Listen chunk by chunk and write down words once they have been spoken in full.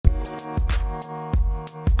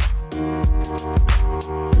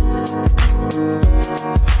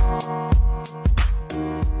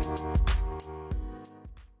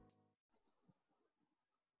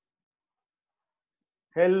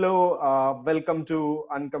Hello, welcome to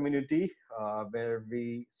Uncommunity, where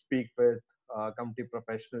we speak with community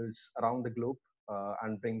professionals around the globe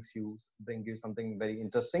and bring you something very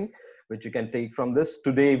interesting, which you can take from this.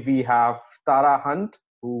 Today we have Tara Hunt,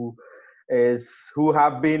 who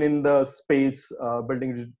have been in the space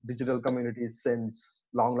building digital communities since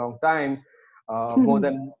long time, more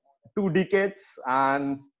than 2 decades.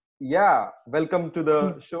 And yeah, welcome to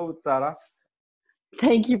the show, Tara.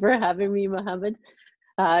 Thank you for having me, Mohammed.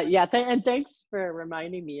 And thanks for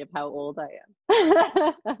reminding me of how old I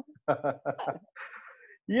am.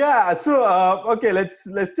 Yeah, so okay, let's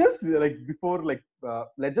just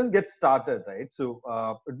let's just get started, right? So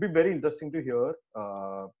it'd be very interesting to hear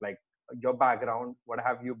your background. What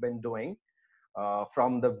have you been doing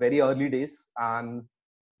from the very early days, and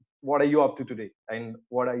what are you up to today, and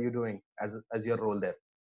what are you doing as your role there?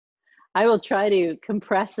 I will try to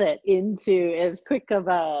compress it into as quick of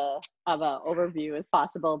a overview as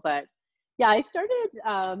possible. But yeah, I started,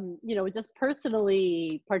 just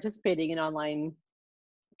personally participating in online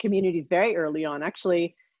communities very early on,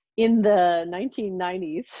 actually in the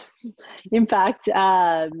 1990s. In fact,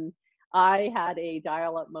 I had a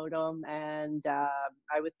dial-up modem, and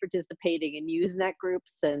I was participating in Usenet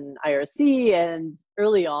groups and IRC. And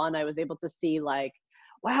early on, I was able to see like,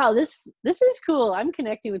 wow, this is cool. I'm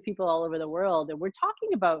connecting with people all over the world, and we're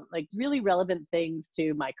talking about like really relevant things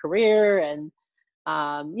to my career. And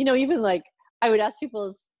even like I would ask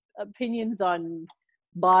people's opinions on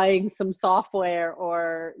buying some software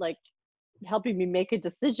or like helping me make a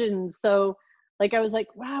decision. So like I was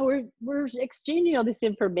like, wow, we're exchanging all this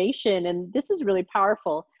information, and this is really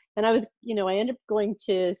powerful. And I ended up going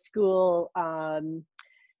to school,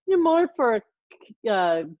 more for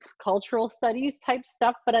uh, cultural studies type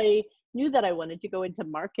stuff, but I knew that I wanted to go into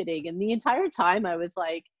marketing. And the entire time I was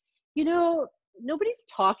like, you know, nobody's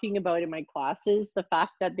talking about in my classes the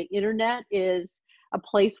fact that the internet is a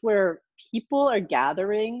place where people are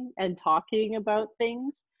gathering and talking about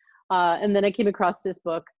things. And then I came across this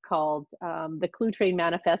book called The Clue Train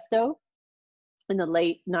Manifesto in the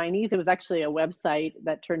late 90s. It was actually a website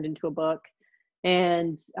that turned into a book.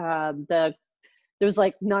 And there was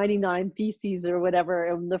like 99 theses or whatever.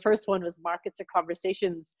 And the first one was Markets or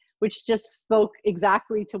Conversations, which just spoke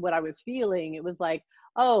exactly to what I was feeling. It was like,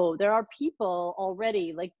 oh, there are people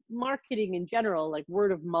already, like marketing in general, like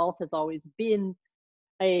word of mouth has always been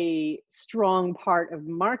a strong part of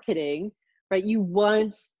marketing, right? You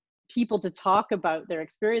want people to talk about their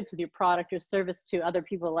experience with your product or service to other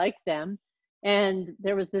people like them. And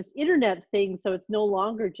there was this internet thing, so it's no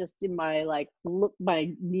longer just in my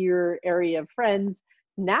my near area of friends.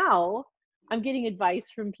 Now I'm getting advice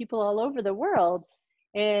from people all over the world,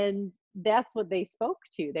 and that's what they spoke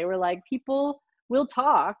to. They were like, people will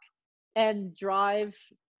talk and drive,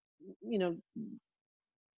 you know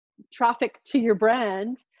traffic to your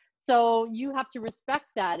brand. So you have to respect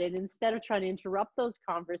that. And instead of trying to interrupt those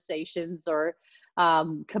conversations or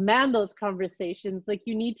command those conversations, like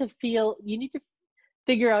you need to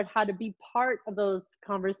figure out how to be part of those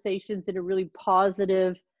conversations in a really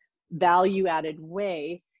positive, value added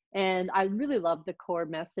way. And I really love the core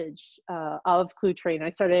message of Clue Train.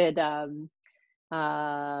 I started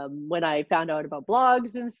when I found out about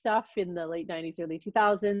blogs and stuff in the late 90s, early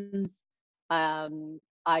 2000s.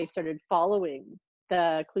 I started following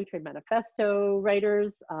the Clue Trade Manifesto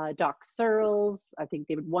writers, Doc Searles, I think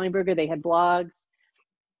David Weinberger, they had blogs,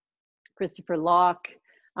 Christopher Locke.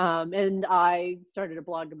 And I started a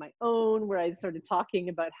blog of my own where I started talking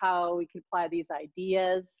about how we could apply these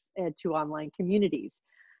ideas to online communities.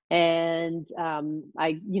 And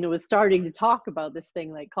I, was starting to talk about this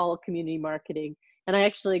thing like call community marketing. And I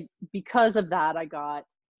actually, because of that, I got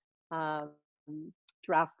um,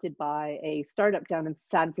 drafted by a startup down in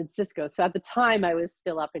San Francisco. So at the time, I was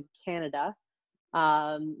still up in Canada,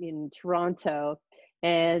 in Toronto,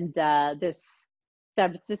 and this San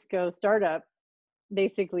Francisco startup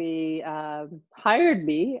basically hired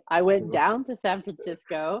me. I went down to San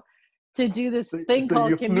Francisco to do this thing So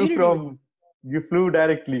called community. you flew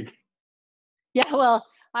directly. Yeah, well,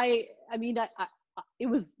 I mean, it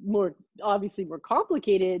was more obviously more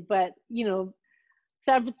complicated, but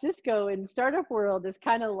San Francisco in startup world is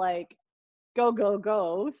kind of like go, go,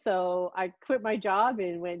 go. So I quit my job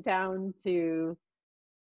and went down to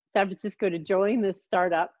San Francisco to join this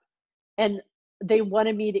startup. And they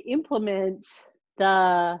wanted me to implement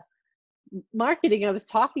the marketing I was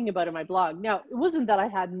talking about in my blog. Now, it wasn't that I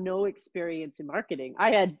had no experience in marketing. I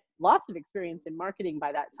had lots of experience in marketing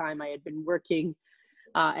by that time. I had been working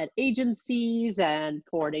at agencies and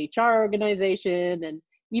for an HR organization, and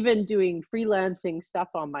even doing freelancing stuff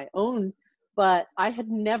on my own. but I had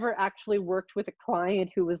never actually worked with a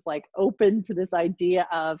client who was like open to this idea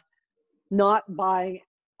of not buying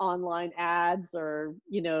online ads or,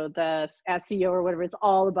 you know, the SEO or whatever. It's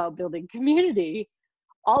all about building community.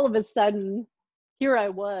 All of a sudden, here I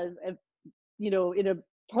was, you know, in a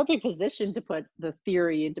perfect position to put the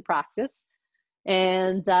theory into practice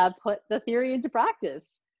and put the theory into practice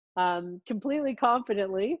completely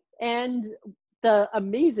confidently. And the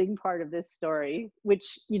amazing part of this story,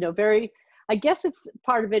 which, you know, I guess it's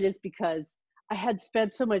part of it is because I had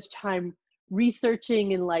spent so much time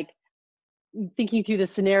researching and like thinking through the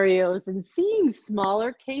scenarios and seeing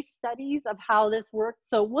smaller case studies of how this worked.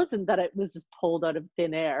 So it wasn't that it was just pulled out of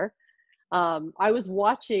thin air. I was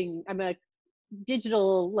watching, I'm a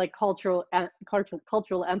digital like cultural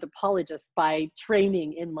anthropologist by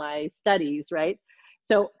training in my studies, right?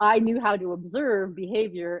 So I knew how to observe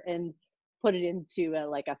behavior and put it into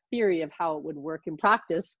like a theory of how it would work in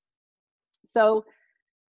practice. So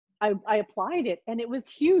I applied it and it was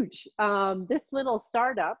huge. This little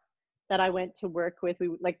startup that I went to work with, we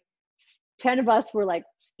like 10 of us were like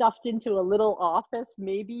stuffed into a little office,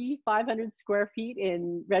 maybe 500 square feet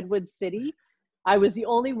in Redwood City. I was the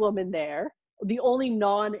only woman there, the only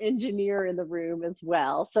non-engineer in the room as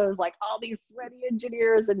well. So it was like all these sweaty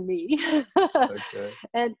engineers and me. Okay.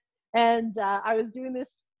 and I was doing this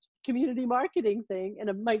community marketing thing, and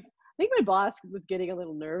I think my boss was getting a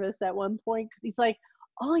little nervous at one point because he's like,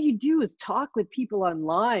 all you do is talk with people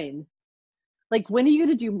online. Like, when are you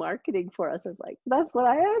going to do marketing for us? I was like, that's what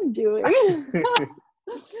I am doing.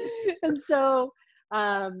 And so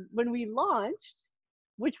when we launched,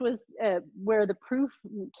 which was where the proof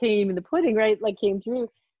came in the pudding, right? Like came through,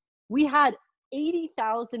 we had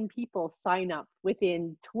 80,000 people sign up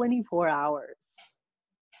within 24 hours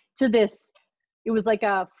to this. It was like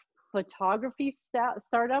a photography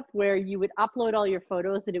startup where you would upload all your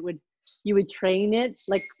photos and you would train it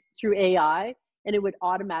like through AI, and it would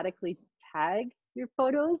automatically tag your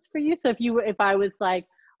photos for you. So if I was like,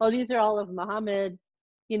 oh, these are all of Mohammed,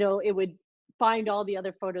 you know, it would find all the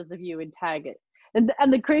other photos of you and tag it. And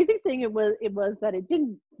the crazy thing it was that it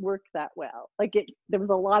didn't work that well. Like there was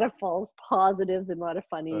a lot of false positives and a lot of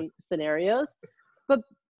funny scenarios, but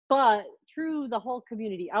through the whole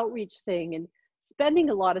community outreach thing and spending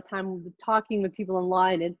a lot of time talking with people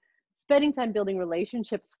online and spending time building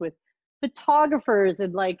relationships with photographers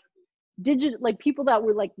and like people that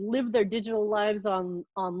were like live their digital lives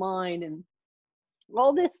online and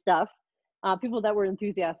all this stuff, people that were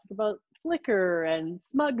enthusiastic about Flickr and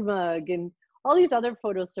SmugMug and all these other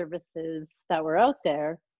photo services that were out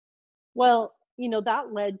there. Well, you know,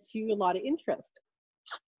 that led to a lot of interest.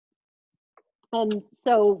 And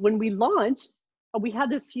so when we launched, we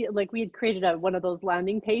had this, like we had created one of those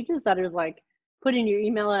landing pages that are like, put in your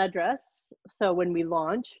email address. So when we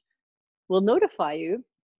launch, we'll notify you.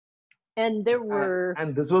 And there were,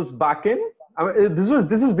 and this was back in, I mean, this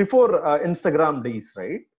is before Instagram days,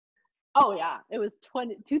 right? Oh yeah, it was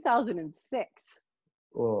 2006.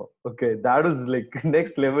 Oh, okay, that is like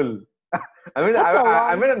next level. I mean,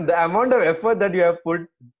 I mean the amount of effort that you have put,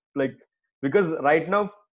 like, because right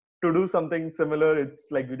now to do something similar, it's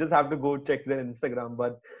like you just have to go check their Instagram.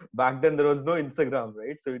 But back then there was no Instagram,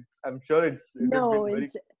 right? So I'm sure no,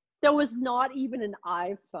 there was not even an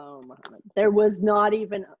iPhone, Mohammed. There was not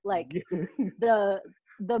even like the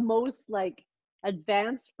most like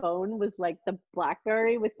advanced phone was like the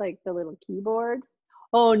BlackBerry with like the little keyboard.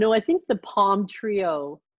 Oh no, I think the Palm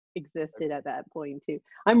Trio existed at that point too.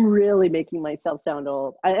 I'm really making myself sound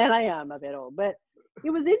old, and I am a bit old, but it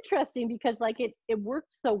was interesting because like it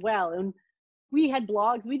worked so well, and we had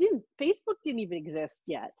blogs. Facebook didn't even exist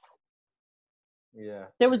yet. Yeah.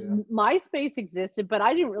 There was MySpace existed, but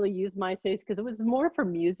I didn't really use MySpace because it was more for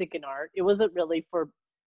music and art. It wasn't really for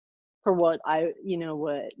what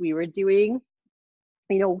what we were doing.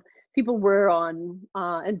 You know, people were on,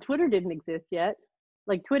 and Twitter didn't exist yet.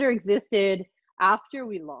 Like Twitter existed after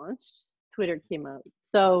we launched. Twitter came out.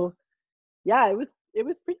 So yeah, it was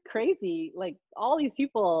pretty crazy. Like all these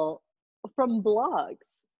people from blogs.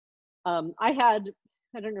 I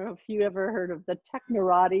don't know if you ever heard of the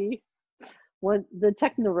Technorati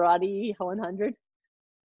 100.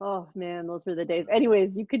 Oh man, those were the days.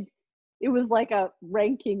 Anyways, it was like a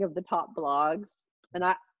ranking of the top blogs. And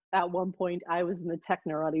at one point I was in the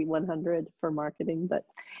Technorati 100 for marketing. But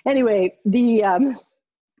anyway,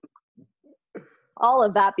 all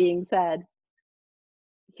of that being said,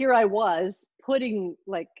 here I was putting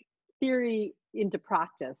like theory into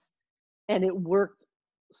practice, and it worked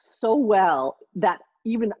so well that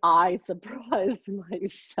even I surprised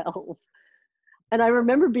myself. And I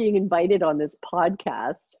remember being invited on this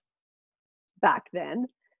podcast back then,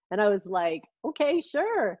 And I was like, okay,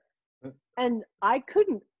 sure. And I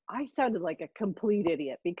sounded like a complete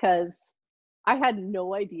idiot because I had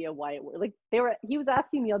no idea why it was like he was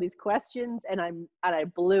asking me all these questions and I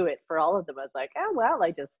blew it for all of them. I was like, oh well,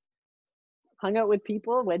 I just hung out with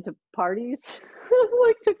people, went to parties,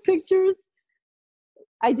 like took pictures.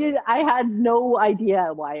 I had no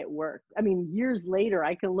idea why it worked. I mean, years later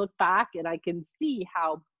I can look back and I can see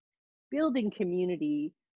how building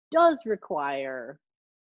community does require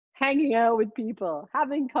hanging out with people,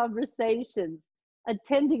 having conversations,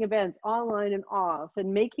 attending events online and off,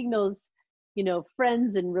 and making those,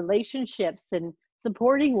 friends and relationships and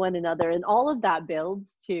supporting one another. And all of that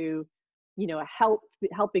builds to,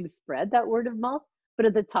 helping spread that word of mouth. But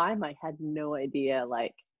at the time, I had no idea,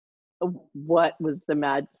 like, what was the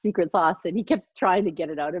mad secret sauce. And he kept trying to get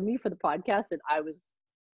it out of me for the podcast, and I was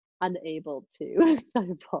unable to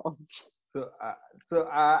divulge.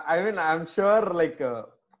 I mean, I'm sure like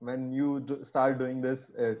when you start doing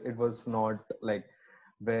this, it was not like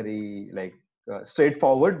very like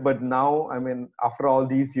straightforward. But now, I mean, after all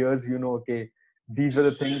these years, okay, these were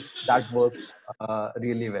the things that worked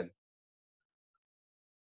really well.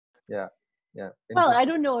 Yeah, yeah, Well, I interesting.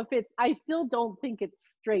 don't know if I still don't think it's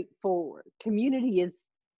straightforward. Community is,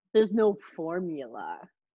 there's no formula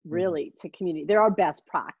Mhm. really to community. There are best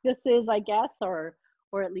practices, I guess, or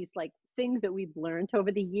at least like things that we've learned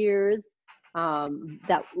over the years,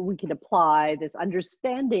 that we can apply this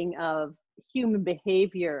understanding of human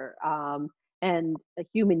behavior, and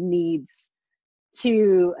human needs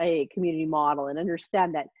to a community model, and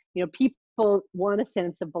understand that people want a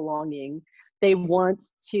sense of belonging. They want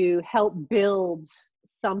to help build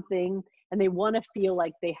something, and they want to feel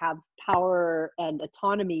like they have power and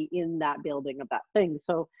autonomy in that building of that thing.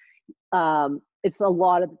 So it's a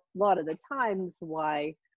lot of the times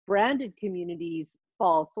why branded communities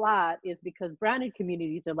fall flat is because branded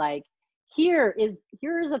communities are like,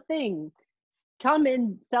 here's a thing, come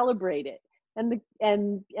and celebrate it. And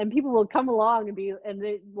people will come along and be, and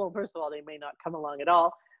they, well, first of all, they may not come along at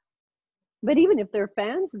all. But even if they're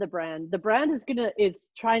fans of the brand is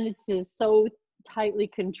trying to so tightly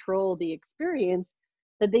control the experience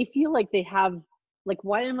that they feel like they have, like,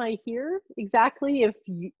 why am I here exactly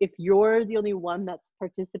if you're the only one that's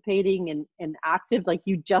participating and active, like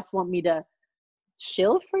you just want me to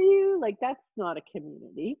chill for you, like that's not a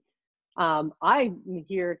community. I'm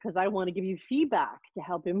here because I want to give you feedback to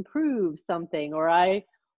help improve something, or I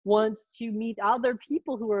want to meet other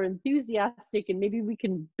people who are enthusiastic and maybe we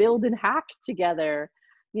can build and hack together,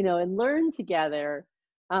 and learn together.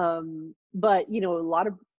 But, a lot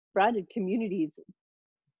of branded communities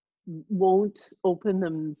won't open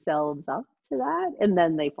themselves up to that, and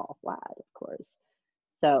then they fall flat, of course.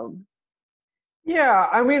 So, Yeah,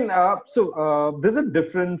 I mean, there's a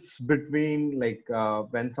difference between like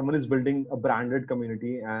when someone is building a branded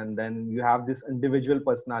community and then you have this individual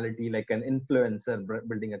personality, like an influencer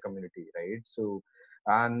building a community, right? So,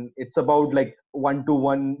 and it's about like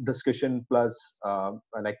one-to-one discussion plus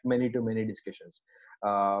like many-to-many discussions,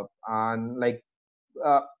 and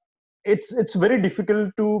uh, it's very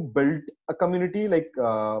difficult to build a community like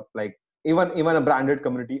even a branded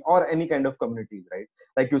community or any kind of community, right?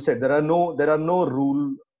 Like you said, there are no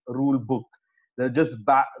rule book. There are just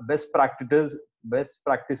best practices,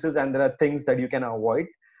 and there are things that you can avoid,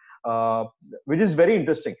 uh, which is very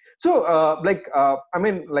interesting. So I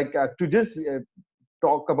mean, like to just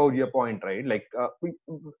talk about your point, right? Like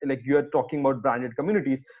you are talking about branded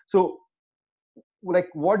communities. So like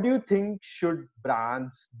what do you think should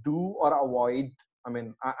brands do or avoid? I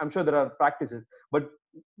mean, I'm sure there are practices, but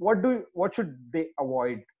what should they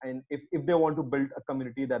avoid? And if they want to build a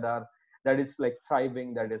community that is like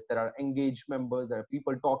thriving, that is there are engaged members, there are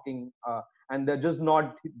people talking, and they're just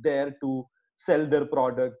not there to sell their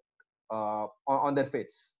product on their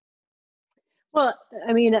face. well,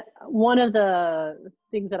 I mean, one of the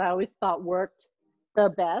things that I always thought worked the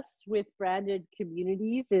best with branded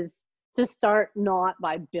communities is to start not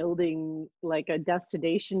by building like a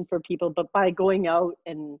destination for people, but by going out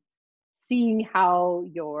and seeing how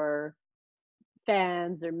your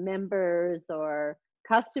fans or members or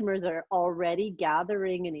customers are already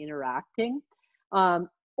gathering and interacting. Um,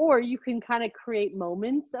 or you can kind of create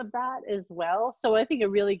moments of that as well. So I think a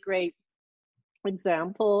really great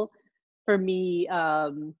example for me,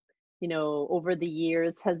 over the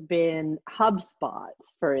years has been HubSpot,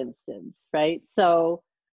 for instance, right? So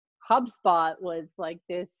HubSpot was like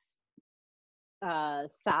this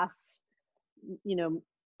SaaS, you know,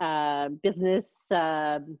 business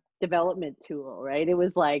development tool, right? It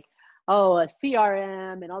was like, oh, a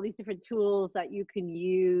CRM and all these different tools that you can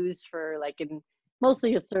use for like in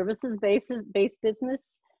mostly a services based business.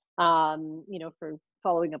 for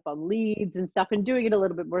following up on leads and stuff and doing it a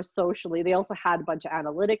little bit more socially. They also had a bunch of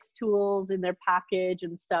analytics tools in their package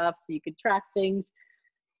and stuff so you could track things.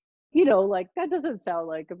 Like that doesn't sound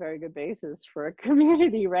like a very good basis for a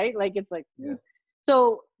community, right? Like it's like, Yeah.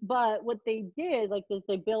 So, but what they did, like, is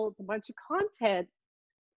they built a bunch of content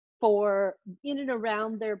for in and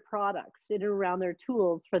around their products, in and around their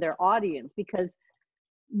tools for their audience. Because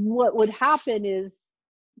what would happen is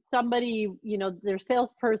somebody, their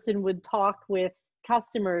salesperson would talk with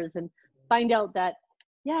customers and find out that,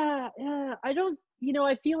 yeah, I don't,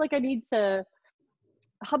 I feel like I need to,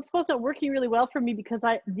 HubSpot's not working really well for me because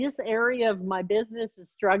this area of my business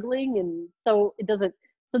is struggling, and so it doesn't.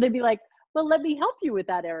 So they'd be like, well, let me help you with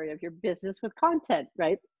that area of your business with content,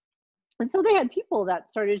 right? And so they had people that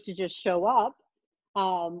started to just show up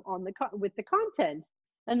with the content,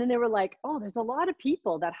 and then they were like, oh, there's a lot of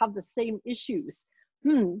people that have the same issues.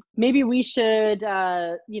 Maybe we should,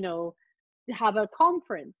 have a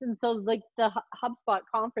conference. And so like the HubSpot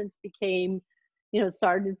conference became,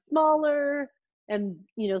 started smaller, and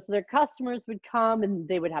so their customers would come and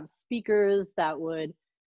they would have speakers that would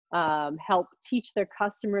help teach their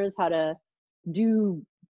customers how to do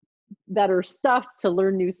better stuff, to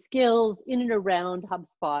learn new skills in and around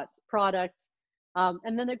HubSpot's product.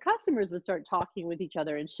 And then their customers would start talking with each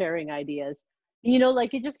other and sharing ideas.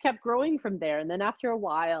 Like it just kept growing from there. And then after a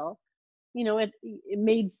while, it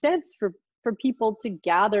made sense for people to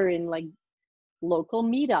gather in like local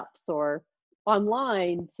meetups or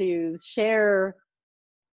online to share,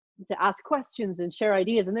 to ask questions and share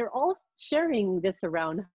ideas. And they're all sharing this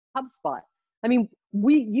around HubSpot. I mean,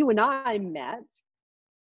 you and I met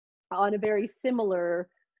on a very similar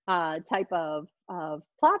type of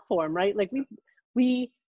platform, right? Like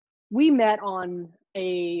we met on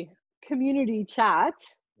a community chat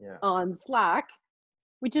on Slack,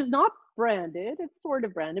 which is not branded. It's sort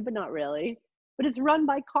of branded, but not really. But it's run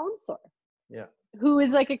by Comsor, who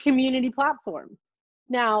is like a community platform.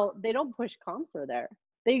 Now, they don't push Comsor there.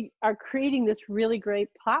 They are creating this really great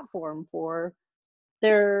platform for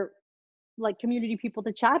their like community people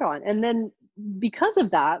to chat on. And then because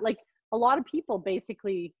of that, like a lot of people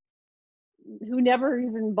basically who never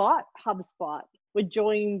even bought HubSpot would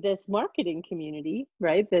join this marketing community,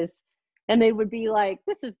 right? And they would be like,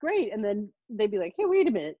 this is great. And then they'd be like, hey, wait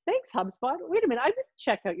a minute. Thanks, HubSpot. Wait a minute. I didn't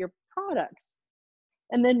check out your products.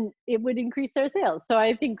 And then it would increase their sales. So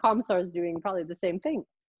I think Comstar is doing probably the same thing.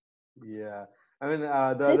 Yeah. I mean,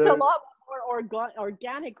 it's a lot more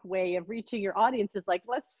organic way of reaching your audience. Is like,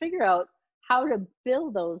 let's figure out how to fill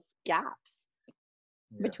those gaps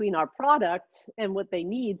between our product and what they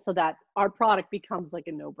need so that our product becomes like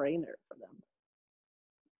a no-brainer for them.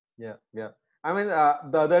 Yeah. I mean,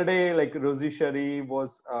 the other day, like Rosie Sherry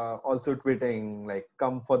was also tweeting, like,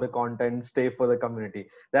 come for the content, stay for the community.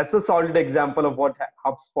 That's a solid example of what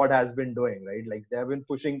HubSpot has been doing, right? Like they have been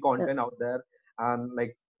pushing content out there, and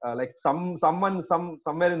like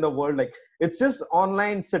somewhere in the world, like it's just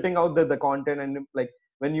online sitting out there, the content, and like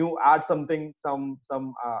when you add something, some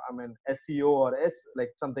SEO or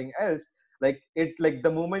like something else, like it, like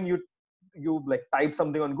the moment you like type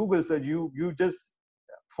something on Google search, you just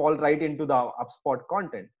fall right into the HubSpot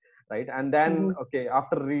content, right? And then okay,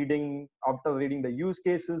 after reading the use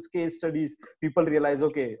cases, case studies, people realize,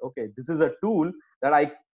 okay, this is a tool that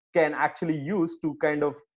I can actually use to kind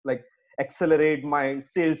of like accelerate my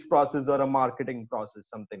sales process or a marketing process,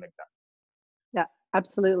 something like that. Yeah,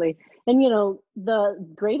 absolutely. And the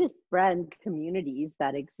greatest brand communities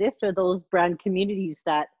that exist are those brand communities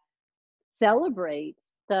that celebrate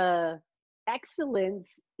the excellence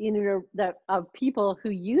of people who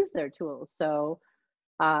use their tools. So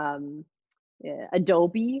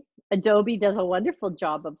Adobe does a wonderful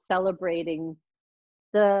job of celebrating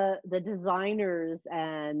the designers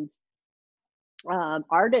and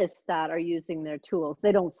artists that are using their tools.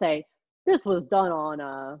 They don't say this was done on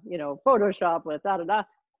Photoshop with da.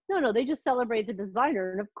 No, they just celebrate the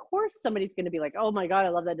designer. And of course somebody's going to be like, oh my God, I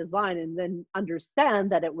love that design, and then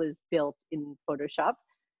understand that it was built in Photoshop,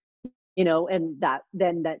 and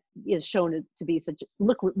that is shown to be such,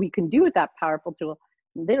 look what we can do with that powerful tool.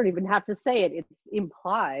 They don't even have to say it, it's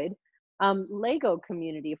implied. Lego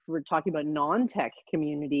community, if we're talking about non-tech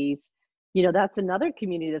communities, that's another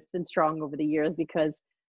community that's been strong over the years, because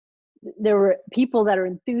there were people that are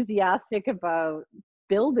enthusiastic about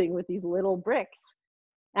building with these little bricks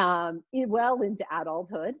well into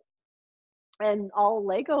adulthood. And all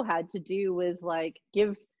Lego had to do was like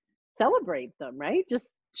celebrate them, right? Just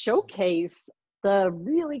showcase the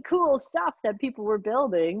really cool stuff that people were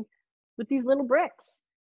building with these little bricks.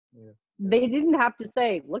 They didn't have to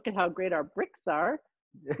say, look at how great our bricks are.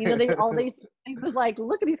 You know, they all these it was like,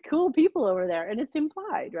 look at these cool people over there, and it's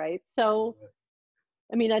implied, right? So,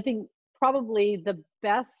 I mean, I think probably the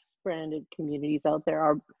best branded communities out there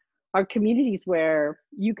are communities where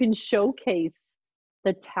you can showcase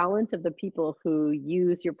the talent of the people who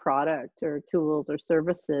use your product or tools or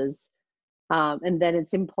services, and then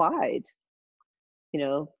it's implied, you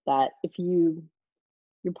know, that if you're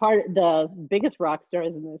part of the biggest rock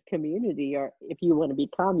stars in this community, or if you want to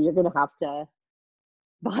become, you're going to have to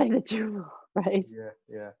buy the tool, right? Yeah,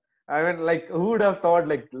 yeah. I mean, like, who would have thought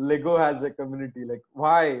like Lego has a community? Like,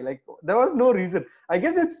 why? Like, there was no reason. I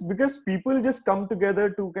guess it's because people just come together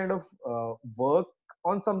to kind of work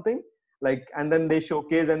on something, like, and then they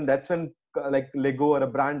showcase, and that's when like Lego or a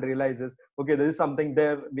brand realizes, okay, there is something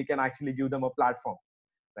there. We can actually give them a platform,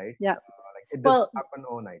 right? Yeah. Like, it doesn't Well, happen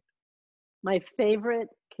overnight. my favorite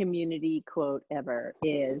community quote ever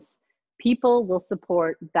is, people will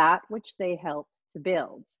support that which they helped to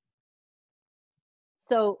build.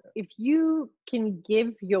 So if you can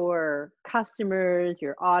give your customers,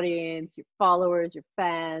 your audience, your followers, your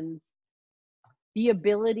fans the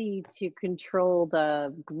ability to control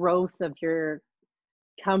the growth of your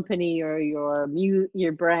company or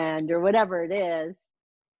your brand or whatever it is,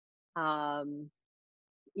 um,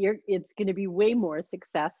 it's going to be way more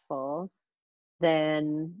successful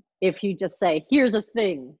than if you just say, "Here's a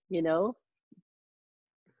thing," you know.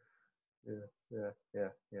 Yeah, yeah, yeah,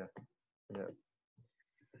 yeah, yeah.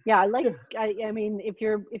 Yeah, I like. Yeah. I mean, if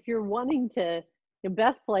you're wanting to, the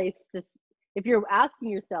best place to, if you're asking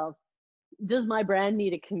yourself, does my brand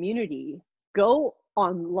need a community? Go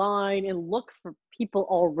online and look for people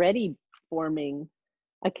already forming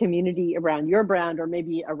a community around your brand, or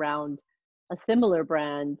maybe around a similar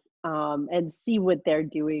brand, and see what they're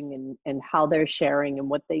doing, and how they're sharing and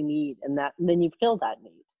what they need, and then you fill that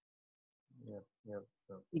need. Yeah, yeah,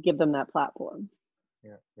 yeah, You give them that platform.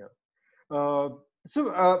 yeah, yeah.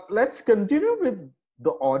 Let's continue with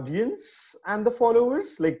the audience and the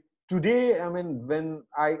followers. Like today, I mean,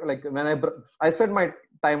 I spend my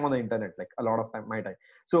time on the internet, like a lot of time, my time.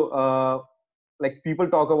 So, like people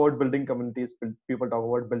talk about building communities, people talk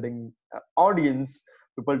about building audience,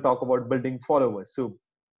 people talk about building followers. So,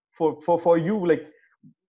 for you,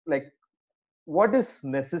 like what is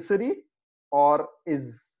necessary, or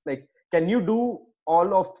is like, can you do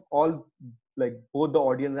all like both the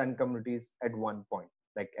audience and communities at one point,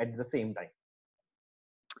 like at the same time?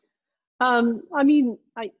 I mean,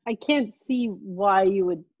 I can't see why you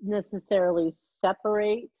would necessarily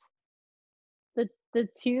separate the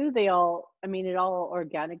two. They all, I mean, it all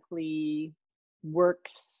organically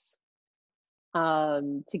works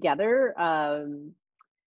together.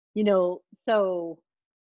 You know, so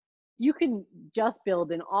you can just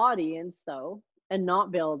build an audience though, and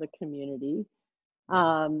not build a community. Mhm.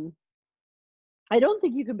 Um, I don't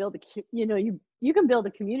think you can build you know, you can build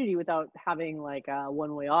a community without having like a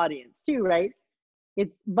one-way audience too, right?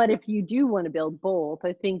 It's, but if you do want to build both,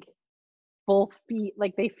 I think both feed,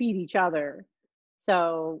 like they feed each other.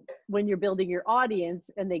 So when you're building your audience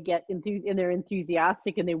and they get and they're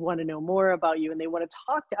enthusiastic and they want to know more about you and they want to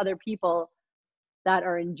talk to other people that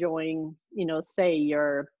are enjoying, you know, say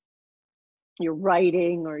your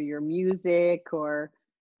writing or your music or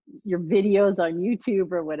your videos on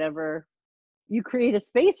YouTube or whatever, you create a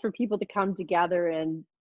space for people to come together and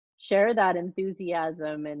share that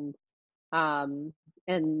enthusiasm um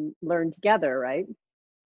and learn together, right?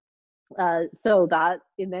 So that,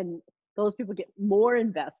 and then those people get more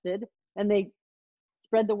invested and they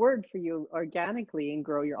spread the word for you organically and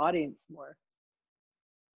grow your audience more.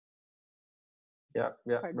 Yeah,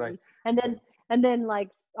 yeah, Pardon right. me. And then like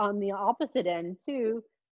on the opposite end too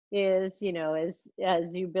is, you know,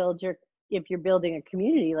 as you build your, if you're building a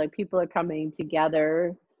community, like people are coming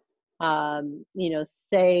together, you know,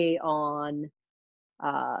 say on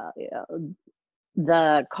you know,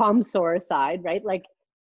 the ComSource side, right? Like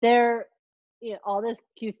they're, you know, all these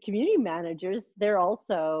community managers, they're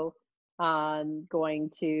also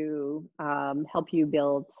going to help you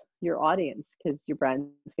build your audience because your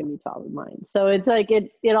brand's going to be top of mind. So it's like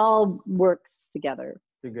it all works together.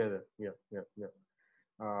 Together, yeah, yeah,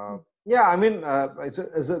 yeah. Yeah, I mean,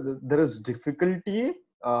 there is difficulty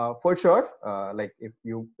for sure. Like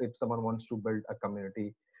if someone wants to build a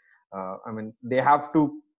community, I mean, they have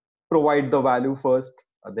to provide the value first.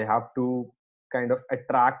 They have to kind of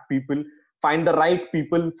attract people, find the right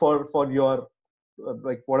people for your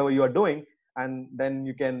like whatever you are doing, and then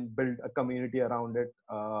you can build a community around it.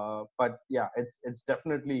 But yeah, it's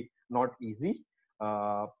definitely not easy.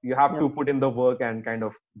 You have Yep. to put in the work and kind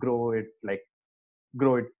of grow it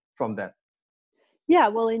from there. Yeah,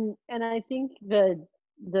 well, and I think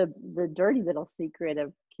the dirty little secret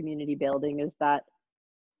of community building is that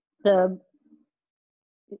the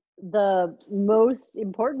the most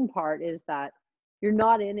important part is that you're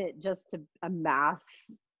not in it just to amass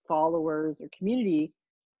followers or community.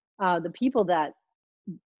 The people that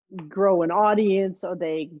grow an audience or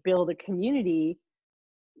they build a community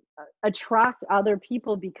attract other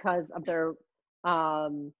people because of their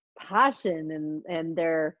passion and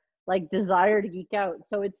their like desire to geek out.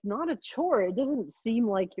 So it's not a chore. It doesn't seem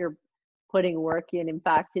like you're putting work in. In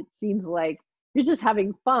fact, it seems like you're just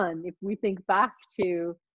having fun. If we think back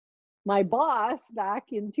to my boss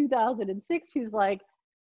back in 2006, who's like,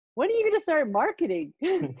 when are you going to start marketing?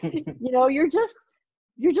 You're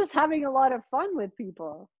just having a lot of fun with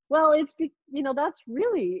people. Well, that's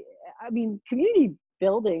really, I mean, community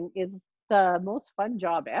building is the most fun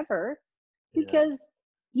job ever because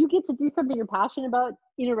you get to do something you're passionate about,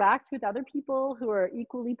 interact with other people who are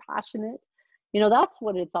equally passionate. That's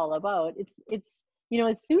what it's all about. It's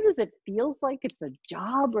as soon as it feels like it's a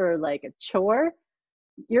job or like a chore,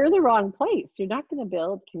 you're in the wrong place. You're not going to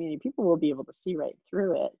build community. People will be able to see right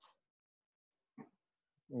through it.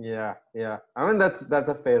 Yeah. I mean, that's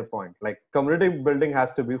a fair point. Like, community building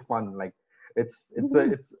has to be fun. Like, it's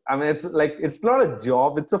I mean, it's like, it's not a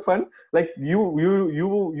job, it's a fun. Like, you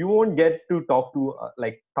won't get to talk to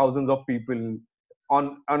like thousands of people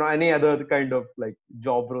on any other kind of like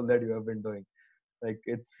job role that you have been doing. Like,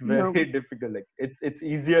 it's very difficult. Like, it's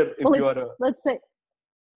easier if you are a, let's say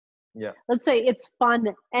yeah, let's say it's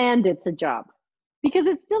fun and it's a job, because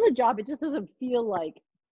it's still a job. It just doesn't feel like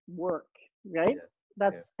work, right?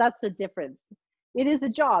 That's the difference. It is a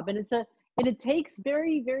job, and it takes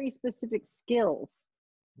very, very specific skills,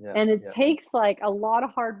 and it takes like a lot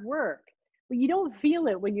of hard work. But you don't feel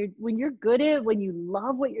it when you're good at it, when you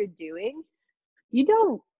love what you're doing.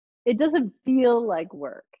 It doesn't feel like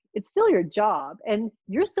work. It's still your job, and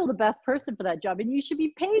you're still the best person for that job, and you should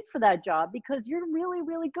be paid for that job because you're really,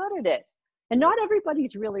 really good at it. And not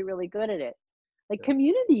everybody's really, really good at it. Like,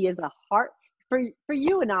 community is a hard, for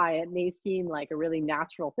you and I, it may seem like a really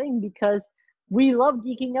natural thing because we love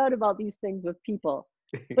geeking out about these things with people.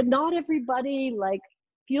 But not everybody like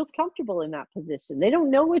feels comfortable in that position. They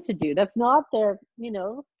don't know what to do. That's not their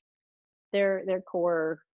their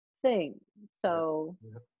core thing. So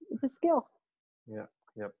it's a skill. Yep.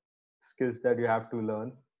 Skills that you have to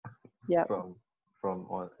learn from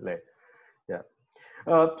all, like,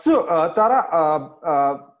 Tara,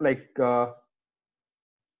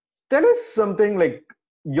 tell us something. Like,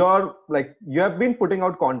 you have been putting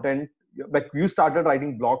out content. Like, you started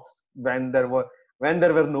writing blogs when there were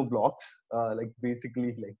no blogs, like,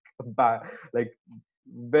 basically, like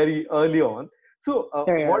very early on. So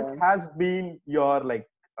what has been your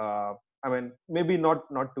I mean, maybe not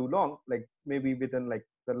too long, like maybe within like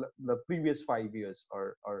the previous 5 years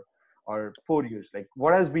or 4 years, like,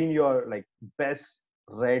 what has been your like best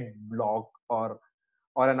read blog or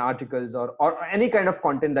an articles or any kind of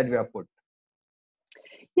content that you have put?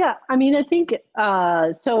 Yeah, I mean, I think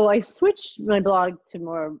so I switched my blog to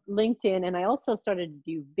more LinkedIn, and I also started to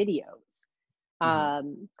do videos.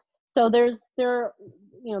 So there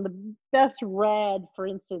the best read, for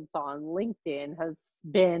instance, on LinkedIn has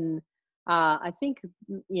been I think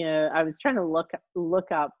I was trying to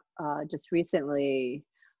look up just recently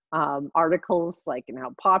articles like and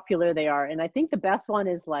how popular they are, and I think the best one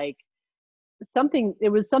is like it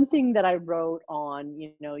was something that I wrote on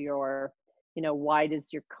your why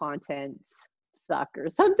does your content suck or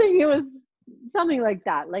something. It was something like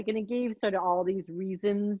that, like, and it gave sort of all these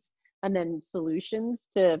reasons and then solutions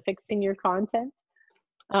to fixing your content.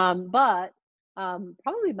 But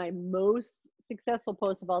probably my most successful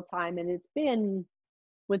post of all time, and it's been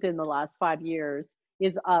within the last 5 years,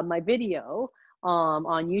 is my video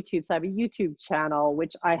on YouTube. So I have a YouTube channel,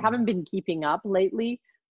 which I haven't been keeping up lately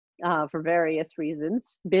for various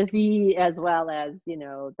reasons, busy as well as,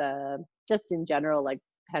 the just in general, like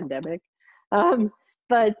pandemic.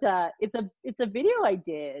 But it's a video I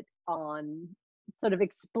did on sort of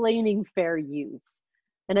explaining fair use.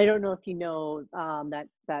 And I don't know if you know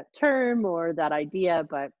that term or that idea,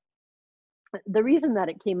 but the reason that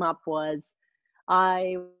it came up was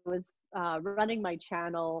I was running my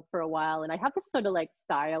channel for a while, and I have this sort of like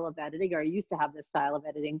style of editing, or I used to have this style of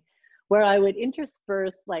editing, where I would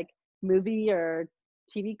intersperse like movie or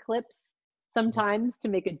TV clips sometimes to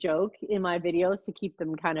make a joke in my videos to keep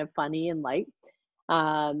them kind of funny and light.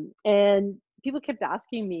 And people kept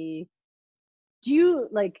asking me, do you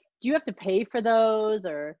have to pay for those,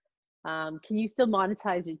 or can you still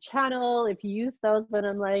monetize your channel if you use those? And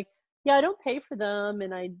I'm like, yeah, I don't pay for them,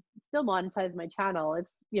 and I still monetize my channel.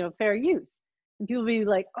 It's fair use. And people be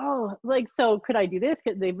like, oh, like, so could I do this?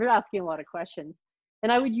 They were asking a lot of questions.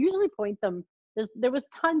 And I would usually point them, there was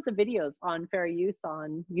tons of videos on fair use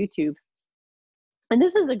on YouTube. And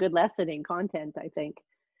this is a good lesson in content, I think.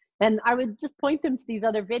 And I would just point them to these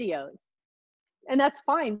other videos. And that's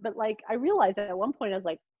fine. But like, I realized that at one point, I was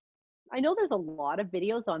like, I know there's a lot of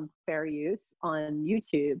videos on fair use on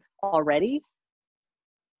YouTube already,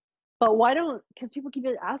 but why don't, because people keep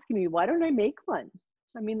asking me, why don't I make one?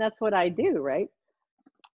 I mean, that's what I do, right?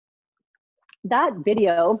 That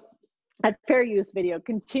video, that fair use video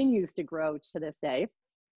continues to grow to this day.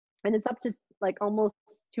 And it's up to like almost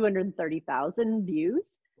 230,000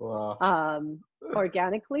 views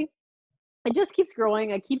organically. It just keeps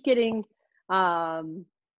growing. I keep getting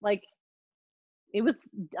like it was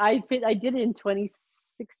I did it in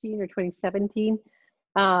 2016 or 2017.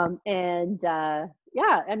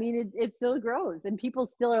 Yeah, I mean it still grows and people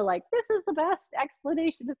still are like, this is the best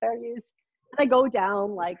explanation of fair use. And I go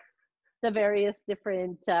down like the various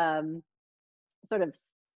different sort of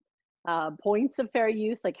points of fair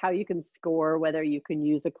use, like how you can score whether you can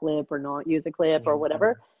use a clip or not use a clip or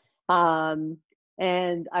whatever. And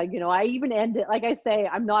I even end it, like I say,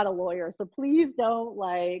 I'm not a lawyer, so please don't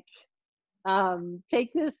like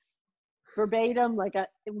take this verbatim, like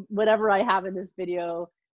whatever I have in this video,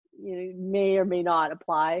 may or may not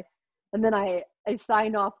apply. And then I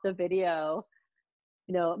sign off the video,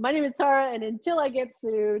 my name is Tara, and until I get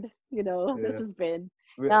sued, this has been.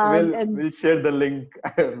 We'll share the link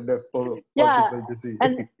for people to see.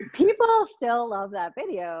 And people still love that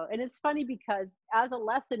video. And it's funny because as a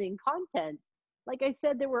lesson in content, like I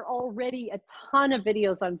said, there were already a ton of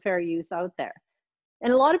videos on fair use out there.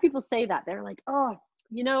 And a lot of people say that. They're like, oh,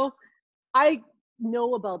 I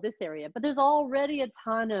know about this area, but there's already a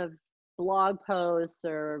ton of blog posts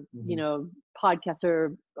or, podcasts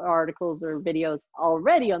or articles or videos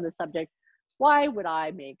already on the subject. Why would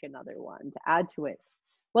I make another one to add to it?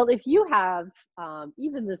 Well, if you have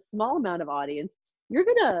even the small amount of audience, your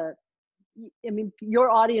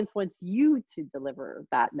audience wants you to deliver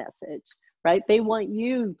that message, right? They want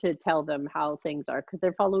you to tell them how things are because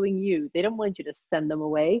they're following you. They don't want you to send them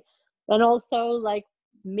away. And also, like,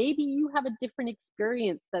 maybe you have a different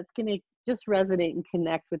experience that's going to just resonate and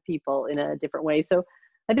connect with people in a different way. So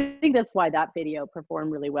I think that's why that video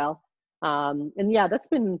performed really well. And yeah, that's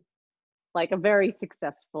been like a very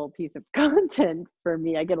successful piece of content for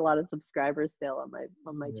me. I get a lot of subscribers still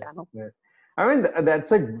on my channel. Yeah. I mean,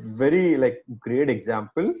 that's a very great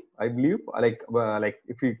example, I believe. Like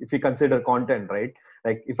if you consider content, right?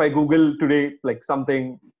 Like if I Google today, like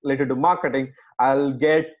something related to marketing, I'll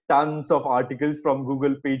get tons of articles from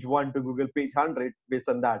Google page 1 to Google page 100 based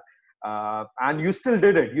on that. And you still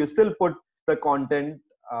did it. You still put the content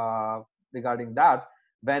regarding that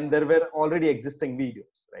when there were already existing videos,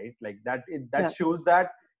 right? Like that shows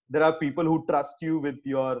that there are people who trust you with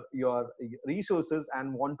your resources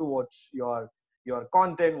and want to watch your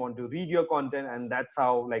content, want to read your content, and that's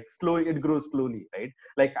how it grows slowly, right?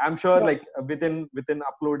 Like I'm sure within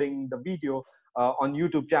uploading the video on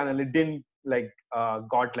YouTube channel, it didn't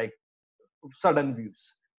got sudden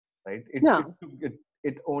views, right? It took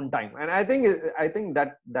its own time, and I think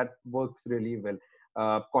that works really well.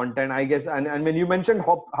 Content, I guess, and when you mentioned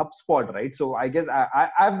HubSpot, right? So I guess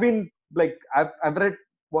I've been I've read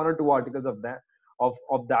 1 or 2 articles of that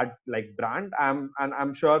brand.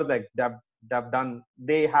 I'm sure they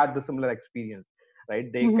had the similar experience, right?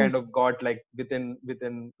 They kind of got within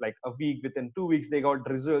a week, within 2 weeks, they got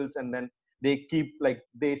results, and then they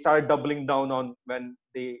they started doubling down on when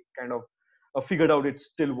they kind of figured out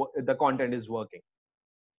the content is working.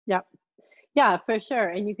 Yeah, for sure.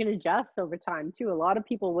 And you can adjust over time too. A lot of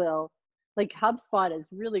people will, like HubSpot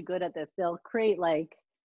is really good at this. They'll create a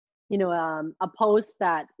post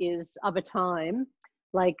that is of a time,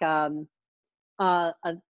 like a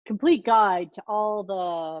complete guide to all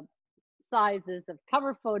the sizes of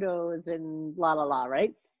cover photos and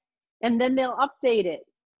right? And then they'll update it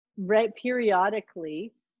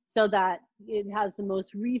periodically so that it has the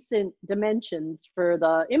most recent dimensions for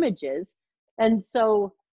the images. And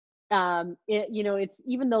so it's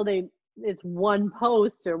even though it's one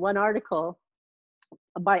post or one article,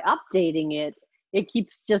 by updating it, it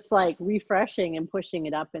keeps just refreshing and pushing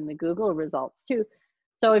it up in the Google results too.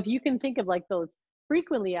 So if you can think of those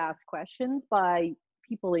frequently asked questions by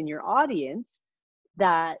people in your audience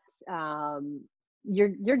that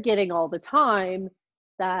you're getting all the time,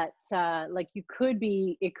 that it could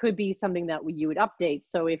be something that you would update.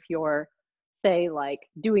 So if you're say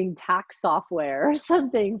doing tax software or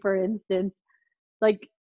something, for instance,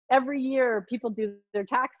 every year people do their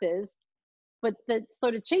taxes, but that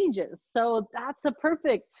sort of changes. So that's a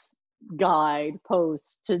perfect guide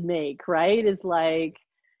post to make, right? Is like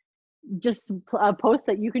just a post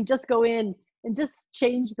that you can just go in and just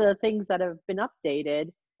change the things that have been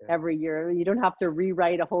updated Yeah. every year. You don't have to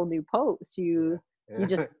rewrite a whole new post. Yeah. You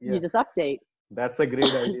just Yeah. update. That's a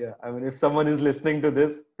great idea. I mean, if someone is listening to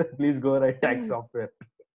this, please go write tech software.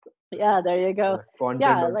 Yeah, there you go. Content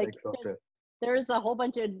Yeah, on like tech software. there's a whole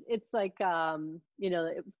bunch of, it's like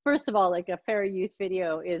first of all, like a fair use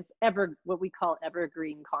video is what we call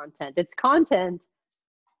evergreen content. It's content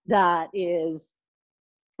that is,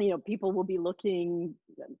 people will be looking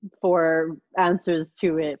for answers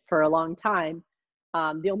to it for a long time.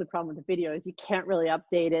 The only problem with the video is you can't really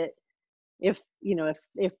update it. If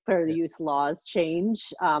fair Yeah. use laws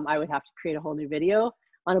change, I would have to create a whole new video.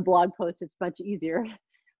 On a blog post, it's much easier.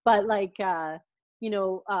 But like,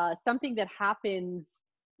 something that happens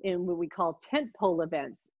in what we call tentpole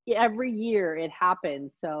events. Every year it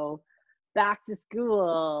happens. So back to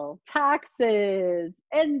school, taxes,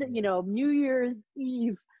 and New Year's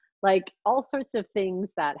Eve, like all sorts of things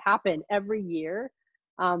that happen every year.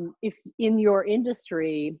 If in your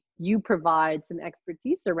industry you provide some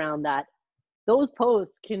expertise around that, those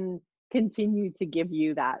posts can continue to give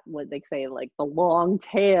you that, what they say, like the long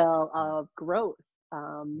tail of growth.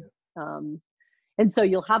 Um, um, and so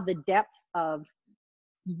you'll have the depth of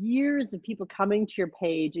years of people coming to your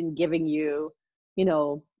page and giving you,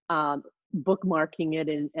 bookmarking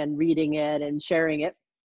it and reading it and sharing it.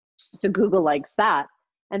 So Google likes that.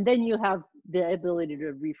 And then you have the ability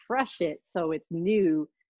to refresh it so it's new,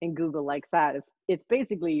 and Google likes that. It's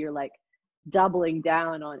basically you're like doubling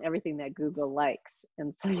down on everything that Google likes.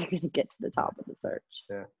 And so you're going to get to the top of the search.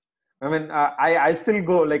 Yeah. I mean, I still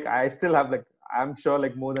go, like, I still have, like, I'm sure,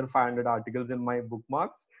 like, more than 500 articles in my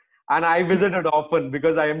bookmarks. And I visit it often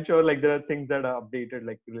because I am sure, like, there are things that are updated,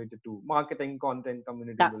 like, related to marketing, content,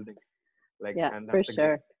 community Yeah, building. Like, yeah, and for that's a great,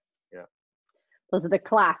 sure. yeah. Those are the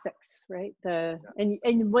classics, right?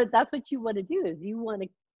 And what that's what you want to do is you want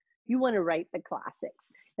to write the classics.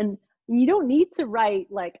 And you don't need to write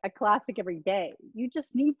like a classic every day. You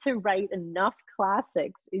just need to write enough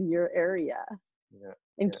classics in your area Yeah.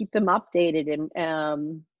 and Yeah. keep them updated, and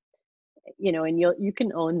and you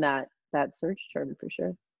can own that search term for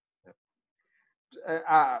sure.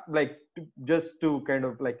 Like, just to kind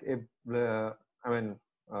of, like, if I mean,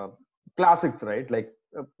 uh, classics, right? Like,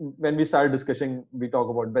 when we start discussing, we talk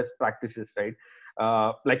about best practices, right?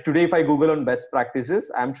 Like, today, if I Google on best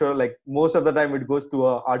practices, I'm sure, like, most of the time it goes to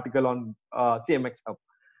an article on CMX Hub,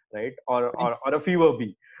 right? Or a Fever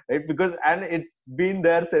Bee, right? Because, and it's been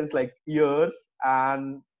there since, like, years,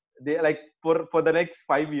 and they, like, for the next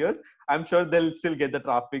 5 years, I'm sure they'll still get the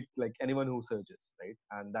traffic, like anyone who searches, right?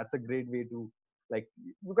 And that's a great way to, like,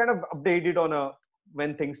 you kind of update it on a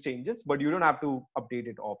when things changes, but you don't have to update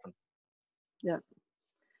it often. Yeah,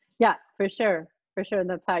 yeah, for sure, and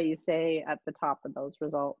that's how you stay at the top of those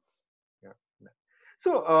results. Yeah.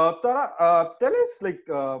 So Tara, tell us, like,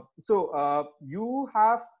 you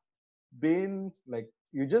have been, like,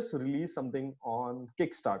 you just released something on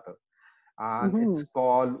Kickstarter, and it's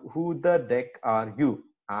called Who the Deck Are You?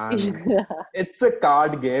 And it's a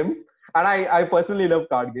card game, and I personally love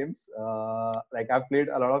card games. Like, I've played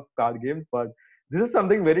a lot of card games, but this is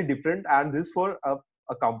something very different, and this is for a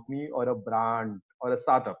company or a brand or a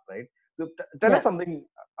startup, right? So tell us something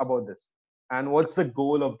about this, and what's the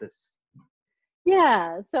goal of this?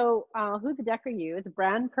 Yeah, so Who the Deck Are You? It's a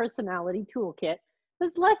brand personality toolkit.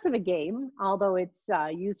 It's less of a game, although it's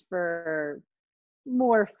used for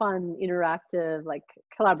more fun, interactive, like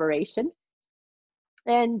collaboration.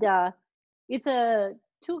 And it's a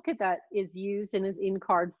toolkit that is used and is in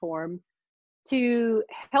card form to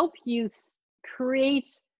help you create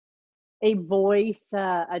a voice,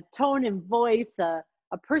 a tone and voice, a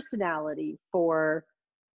personality for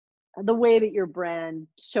the way that your brand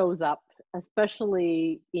shows up,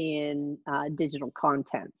 especially in digital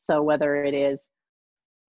content. So whether it is,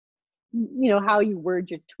 how you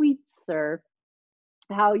word your tweets, or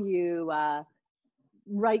how you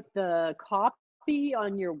write the copy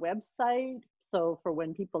on your website. So for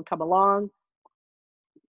when people come along,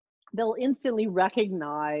 they'll instantly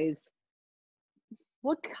recognize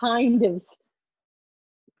what kind of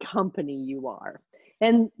company you are.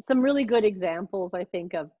 And some really good examples, I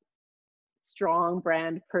think, of strong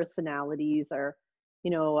brand personalities are,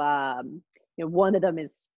 one of them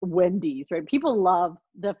is Wendy's, right? People love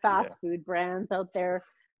the fast food brands out there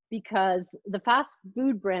because the fast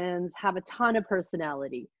food brands have a ton of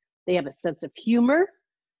personality. They have a sense of humor.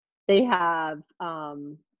 They have,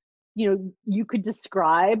 you could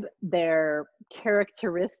describe their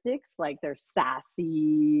characteristics, like they're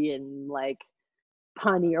sassy and like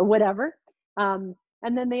punny or whatever.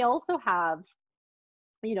 And then they also have,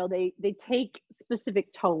 they take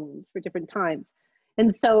specific tones for different times.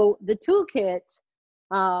 And so the toolkit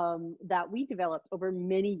that we developed over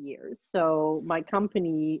many years. So my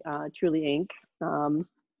company, Truly Inc.,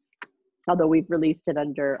 although we've released it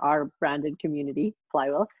under our branded community,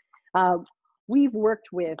 Flywheel, we've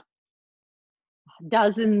worked with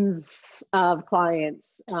dozens of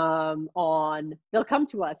clients they'll come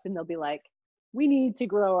to us and they'll be like, we need to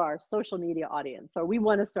grow our social media audience, or we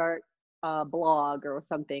want to start a blog or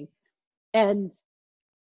something. And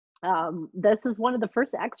this is one of the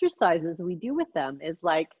first exercises we do with them is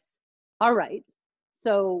like, all right,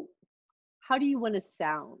 so how do you want to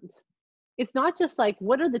sound? It's not just like,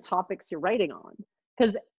 what are the topics you're writing on?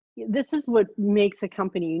 Because this is what makes a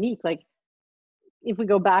company unique. Like, if we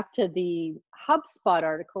go back to the HubSpot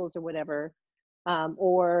articles or whatever,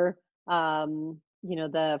 or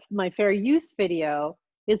the My Fair Use video,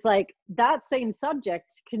 is like that same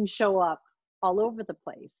subject can show up all over the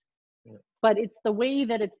place. Yeah. But it's the way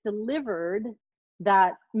that it's delivered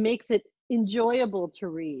that makes it enjoyable to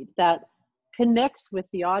read, that connects with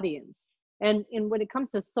the audience. And when it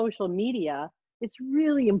comes to social media, it's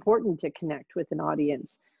really important to connect with an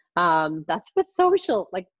audience. That's what social,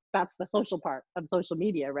 like, that's the social part of social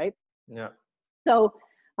media, right? Yeah. So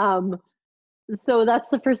that's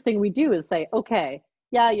the first thing we do is say, okay,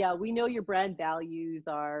 yeah, we know your brand values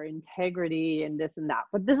are integrity and this and that,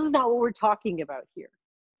 but this is not what we're talking about here.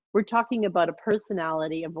 We're talking about a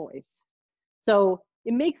personality, a voice. So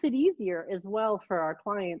it makes it easier as well for our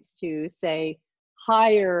clients to say,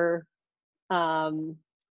 hire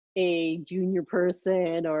a junior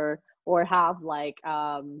person or have like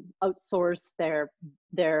outsource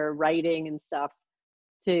their writing and stuff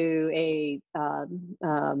to a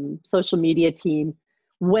social media team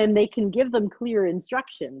when they can give them clear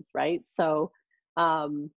instructions, right? So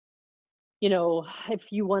if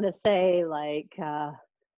you want to say like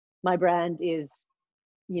my brand is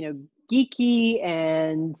geeky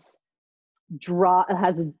and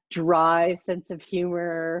has a dry sense of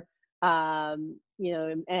humor, but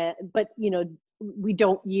we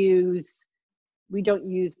don't use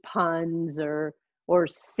puns or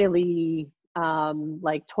silly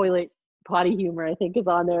like toilet potty humor, I think, is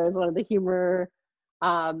on there as one of the humor.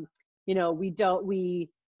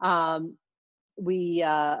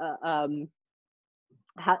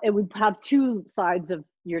 It would have two sides of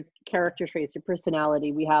your character traits, your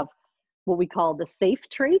personality. We have what we call the safe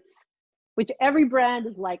traits, which every brand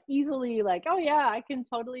is like easily like, oh yeah, I can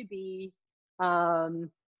totally be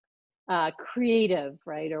creative,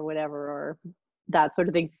 right, or whatever, or that sort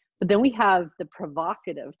of thing. But then we have the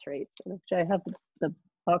provocative traits, which I have the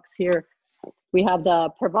box here. We have the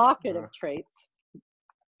provocative traits,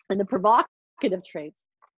 and the provocative traits,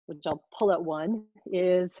 which I'll pull at one,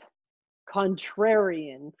 is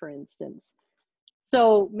contrarian, for instance.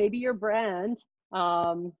 So maybe your brand,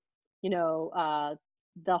 the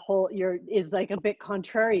whole is like a bit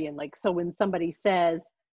contrarian. Like, so when somebody says,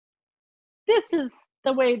 this is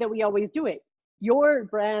the way that we always do it, your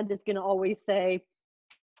brand is going to always say,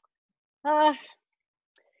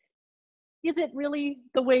 is it really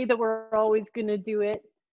the way that we're always going to do it?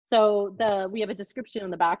 So we have a description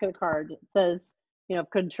on the back of the card. It says,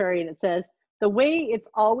 contrarian, it says, the way it's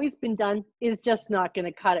always been done is just not going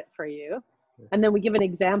to cut it for you. And then we give an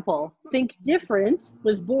example. Think different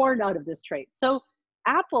was born out of this trait. So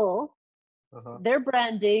Apple, their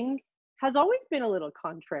branding has always been a little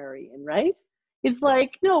contrarian, right? It's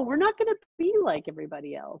like, no, we're not going to be like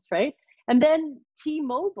everybody else, right? And then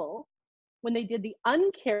T-Mobile, when they did the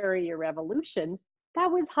uncarrier revolution,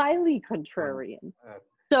 that was highly contrarian.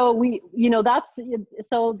 So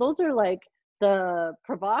so those are like the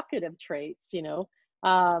provocative traits, you're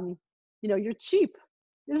cheap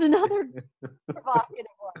is another provocative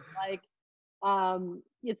one. Like,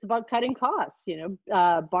 it's about cutting costs,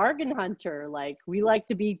 bargain hunter, like we like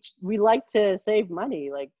to save money,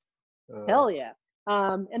 like hell yeah.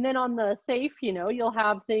 And then on the safe, you'll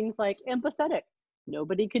have things like empathetic.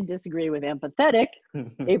 Nobody can disagree with empathetic,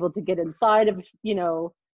 able to get inside of,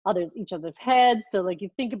 each other's heads. So like you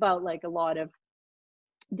think about like a lot of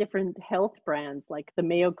different health brands like the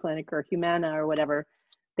Mayo Clinic or Humana or whatever,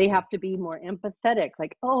 they have to be more empathetic,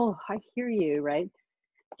 like, oh, I hear you, right?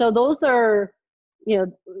 So those are,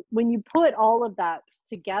 when you put all of that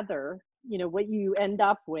together, what you end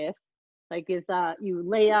up with, like, is you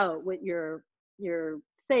lay out what your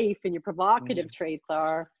safe and your provocative traits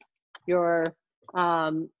are, your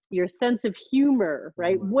sense of humor,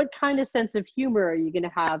 right? What kind of sense of humor are you going to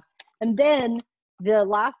have? And then the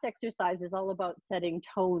last exercise is all about setting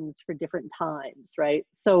tones for different times, right?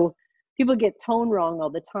 So people get tone wrong all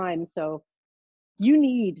the time. So you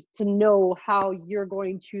need to know how you're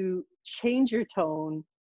going to change your tone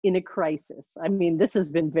in a crisis. I mean, this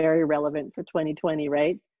has been very relevant for 2020,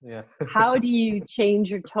 right? Yeah. How do you change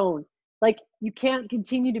your tone? Like, you can't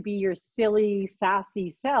continue to be your silly, sassy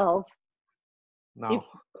self if Now.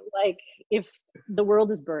 like if the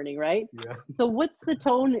world is burning, right? Yeah. So what's the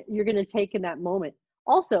tone you're going to take in that moment?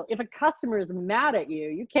 Also, if a customer is mad at you,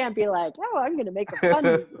 you can't be like, oh, I'm going to make a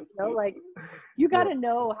funny, like you got Yeah. to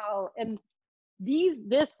know how. And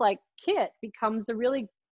this like kit becomes a really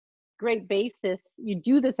great basis. You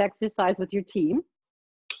do this exercise with your team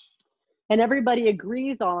and everybody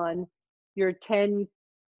agrees on your 10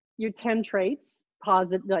 traits,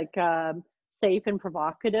 positive, like safe and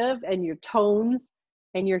provocative, and your tones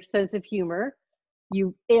and your sense of humor.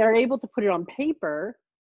 You are able to put it on paper,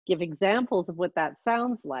 give examples of what that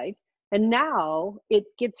sounds like, and now it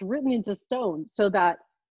gets written into stone so that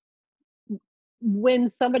when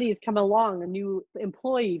somebody's come along, a new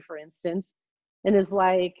employee, for instance, and is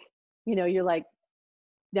like, you're like,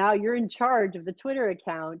 now you're in charge of the Twitter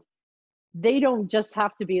account. They don't just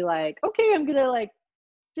have to be like, okay, I'm gonna like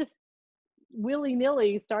just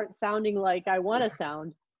willy-nilly start sounding like I want to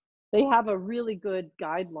sound. They have a really good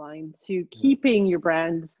guideline to keeping your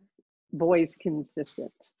brand voice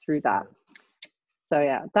consistent through that. So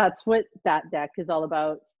yeah, that's what that deck is all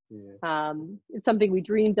about. It's something we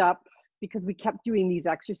dreamed up because we kept doing these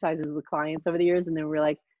exercises with clients over the years, and then we're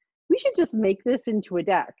like, we should just make this into a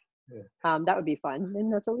deck. That would be fun,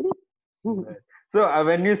 and that's what we did. So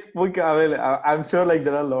when you spoke, I'm sure like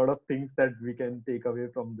there are a lot of things that we can take away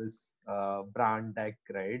from this brand deck,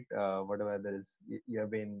 right? Whatever there is you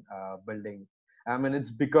have been building. I mean,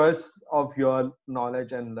 it's because of your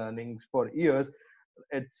knowledge and learnings for years.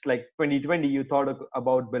 It's like 2020, you thought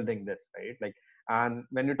about building this, right? Like, and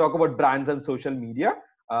when you talk about brands and social media,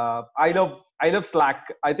 I love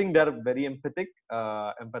Slack. I think they're very empathetic.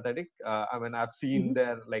 I mean, I've seen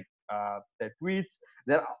their tweets.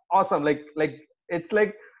 They're awesome. Like it's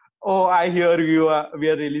like, oh, I hear you, we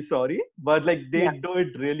are really sorry, but like they do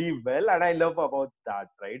it really well, and I love about that,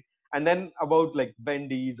 right? And then about like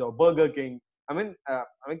Wendy's or Burger King, I mean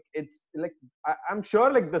it's like I'm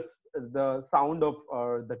sure like the sound of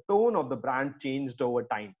or the tone of the brand changed over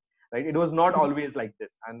time, right? It was not always like this.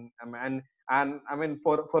 And I mean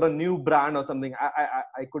for a new brand or something,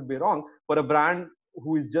 I could be wrong. For a brand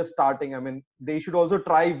who is just starting, I mean, they should also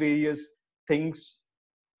try various things.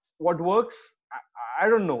 What works, I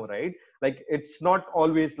don't know, right? Like it's not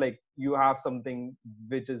always like you have something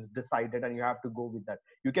which is decided and you have to go with that.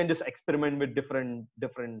 You can just experiment with different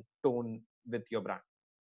tone with your brand.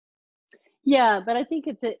 Yeah, but I think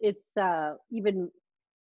it's even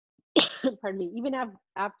pardon me, even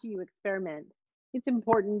after you experiment, it's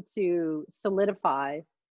important to solidify,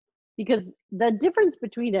 because the difference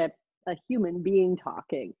between a human being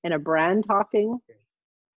talking and a brand talking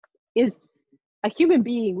is a human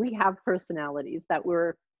being. We have personalities that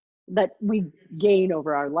we gain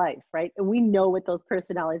over our life, right? And we know what those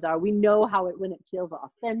personalities are. We know when it feels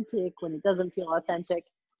authentic, when it doesn't feel authentic.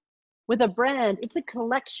 With a brand, it's a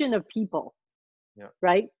collection of people,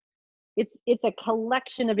 right? It's a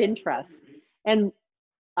collection of interests. And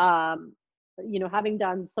having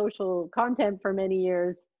done social content for many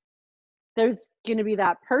years, there's going to be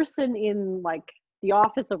that person in like the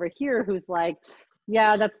office over here who's like,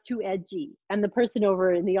 yeah, that's too edgy. And the person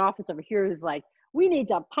over in the office over here is like, we need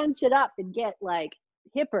to punch it up and get like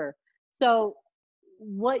hipper. So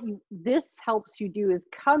this helps you do is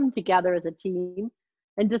come together as a team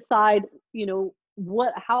and decide,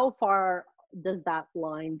 how far does that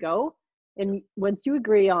line go? And once you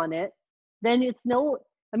agree on it, then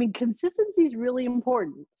consistency is really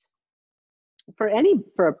important for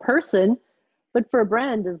a person, but for a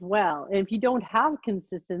brand as well. And if you don't have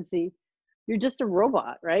consistency, you're just a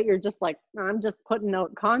robot, right? You're just like, I'm just putting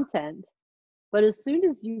out content. But as soon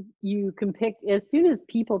as as soon as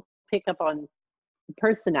people pick up on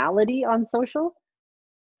personality on social,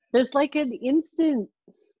 there's like an instant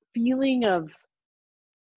feeling of,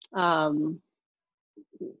 I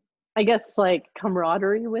guess, like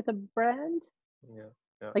camaraderie with a brand.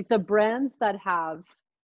 Like the brands that have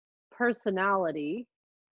personality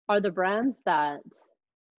are the brands that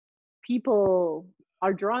people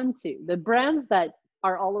are drawn to. The brands that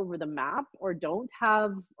are all over the map or don't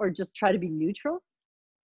have, or just try to be neutral,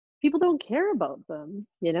 people don't care about them,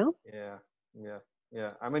 Yeah.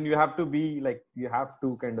 I mean, you have to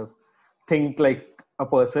kind of think like a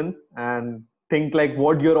person and think like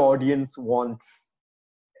what your audience wants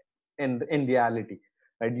in reality,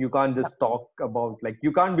 right? You can't just talk about, like,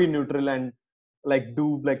 you can't be neutral and like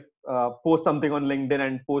do like post something on LinkedIn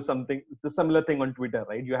and post something, it's the similar thing on Twitter,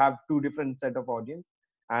 right? You have two different set of audience,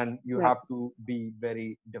 and you Right. have to be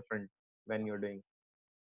very different when you're doing.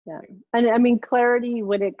 Yeah. And I mean, clarity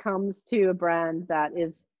when it comes to a brand that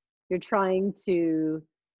is, you're trying to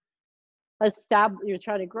you're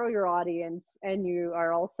trying to grow your audience, and you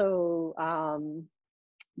are also,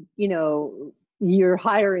 you know, you're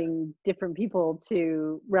hiring different people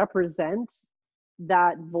to represent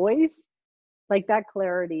that voice. Like, that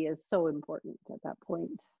clarity is so important at that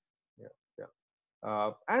point. Yeah.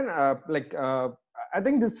 And I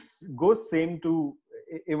think this goes same to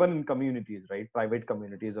even in communities, right? Private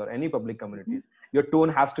communities or any public communities, your tone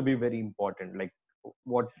has to be very important. Like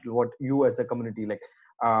what you as a community, like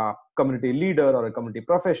community leader or a community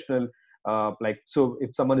professional, so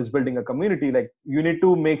if someone is building a community, like you need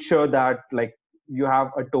to make sure that like you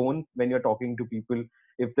have a tone when you're talking to people.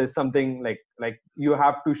 If there's something like you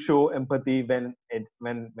have to show empathy when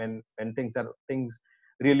things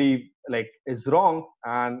really like is wrong,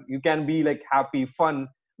 and you can be like happy fun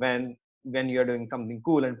when you're doing something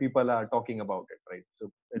cool and people are talking about it, right?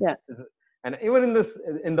 So and even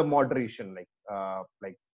in the moderation, like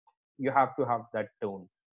you have to have that tone.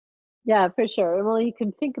 Yeah, for sure. Well, you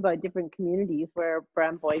can think about different communities where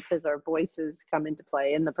brand voices or voices come into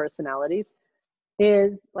play in the personalities.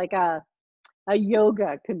 Is like a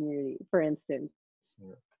yoga community, for instance.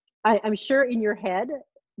 Yeah. I'm sure in your head,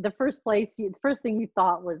 the first thing you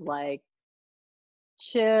thought was like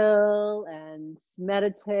chill and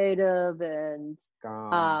meditative and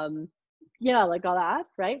yeah, like all that,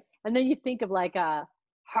 right? And then you think of like a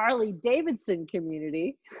Harley Davidson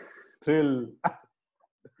community, Thrill.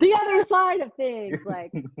 the other side of things,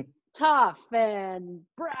 like tough and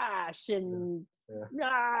brash and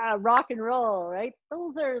rock and roll, right?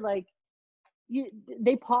 Those are like,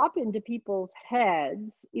 they pop into people's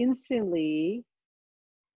heads instantly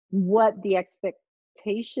what the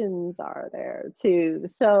expectations are there too.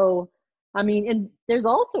 So, I mean, and there's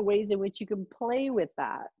also ways in which you can play with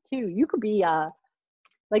that too. You could be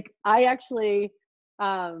like, I actually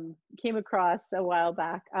came across a while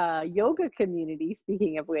back a yoga community,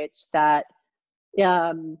 speaking of which, that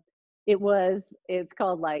it's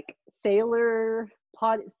called like Sailor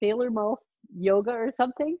Mouth Yoga or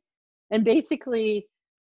something. And basically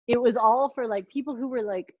it was all for like people who were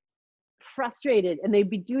like frustrated, and they'd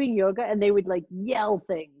be doing yoga and they would like yell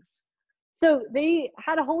things. So they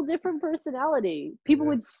had a whole different personality. People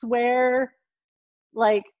would swear,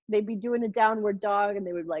 like they'd be doing a downward dog and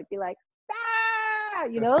they would like be like, ah,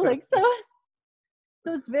 you know, like so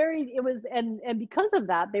it was, and because of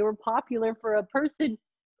that, they were popular for a person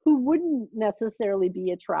who wouldn't necessarily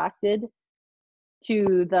be attracted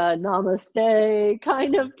to the namaste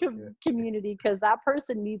kind of community, because that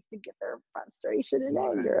person needs to get their frustration and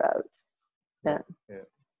anger out. Yeah.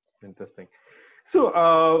 Interesting.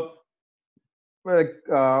 So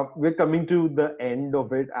we're coming to the end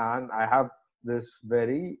of it, and I have this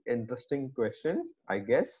very interesting question, I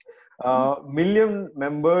guess. Million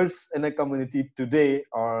members in a community today,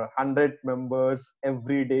 or 100 members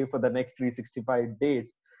every day for the next 365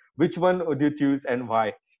 days, which one would you choose and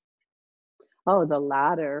why? Oh, the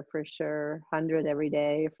latter for sure. 100 every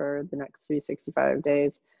day for the next 365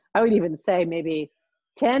 days. I would even say maybe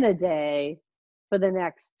 10 a day for the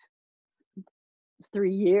next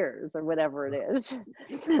 3 years, or whatever it is,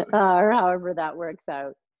 or however that works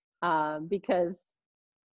out. Because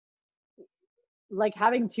like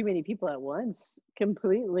having too many people at once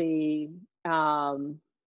completely,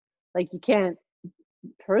 like you can't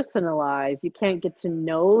personalize, you can't get to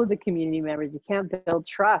know the community members, you can't build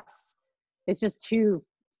trust. It's just too,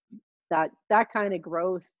 that kind of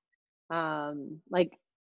growth. Like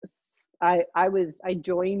I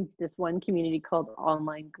joined this one community called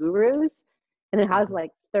Online Gurus, and it has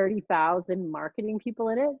like 30,000 marketing people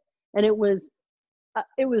in it, and it was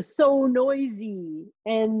so noisy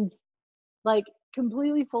and like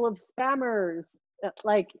completely full of spammers.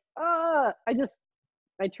 Like I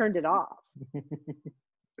turned it off.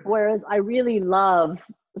 Whereas I really love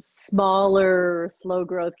smaller, slow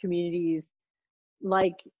growth communities,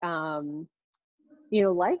 like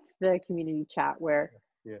like the community chat, where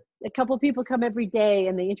a couple people come every day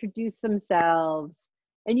and they introduce themselves,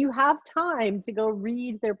 and you have time to go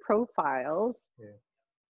read their profiles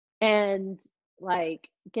and like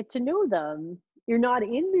get to know them. You're not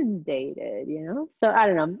inundated, so I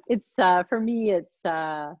don't know, it's for me it's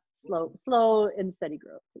slow and steady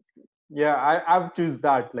growth. It's good. I've choose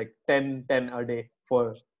that, like 10 a day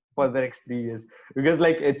for the next 3 years, because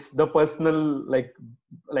like it's the personal, like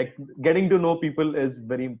getting to know people is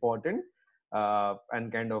very important,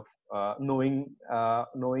 and kind of knowing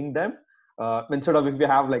them. instead of if you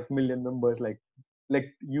have like million members, like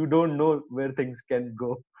you don't know where things can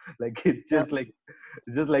go. Like it's Yep.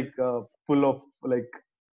 just like full of like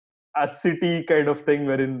a city kind of thing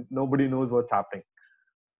wherein nobody knows what's happening.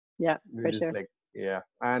 Yeah, for Which is sure. like, yeah.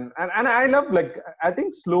 And I love, like, I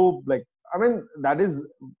think slow, like, I mean, that is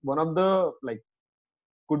one of the, like,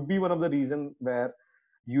 could be one of the reason where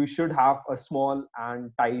you should have a small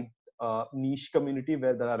and tight niche community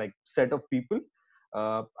where there are like set of people,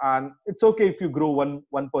 and it's okay if you grow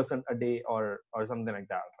one person a day or something like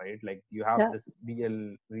that, right? Like you have Yeah, this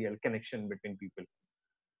real connection between people.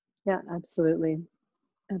 yeah, absolutely.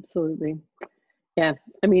 Absolutely. Yeah.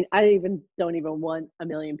 I mean, I even don't even want a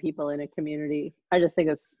million people in a community. I just think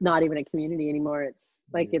it's not even a community anymore. It's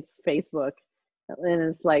like Yeah. it's Facebook, and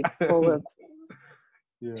it's like full of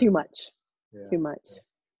Yeah, too much, yeah. too much.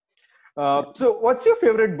 Yeah. So what's your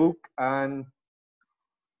favorite book, and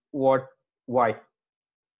what why?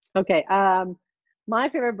 Okay. My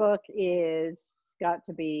favorite book is got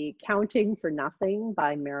to be Counting for Nothing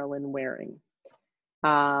by Marilyn Waring.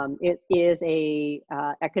 It is a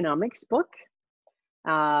economics book.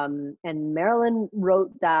 And Marilyn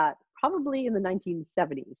wrote that probably in the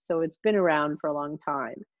 1970s. So it's been around for a long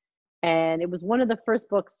time. And it was one of the first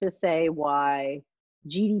books to say why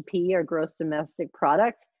GDP, or gross domestic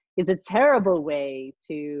product, is a terrible way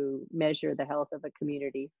to measure the health of a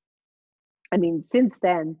community. I mean, since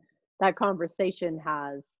then, that conversation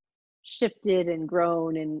has shifted and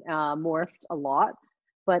grown and morphed a lot.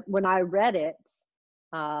 But when I read it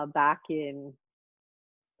back in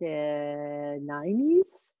the 90s,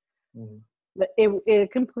 Mhm.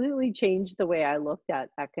 it completely changed the way I looked at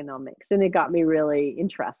economics, and it got me really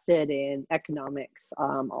interested in economics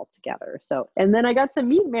altogether. So, and then I got to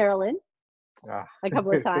meet Marilyn Ah. a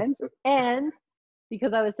couple of times, and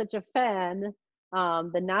because I was such a fan,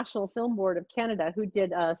 the National Film Board of Canada, who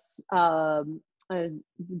did a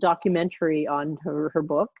documentary on her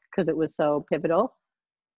book because it was so pivotal,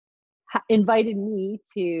 invited me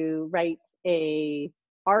to write a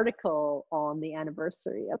article on the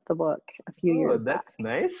anniversary of the book a few Oh, years back. that's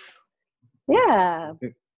nice. That's Yeah.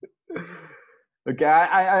 okay.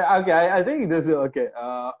 I think this is okay.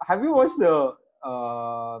 Have you watched the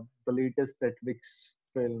latest Netflix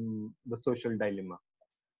film, The Social Dilemma?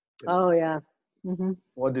 Oh yeah. Hmm.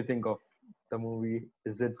 What do you think of the movie?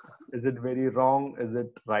 Is it very wrong? Is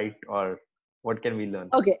it right? Or what can we learn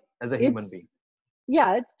Okay. as a It's human being?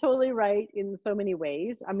 yeah, it's totally right in so many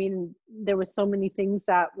ways. I mean, there was so many things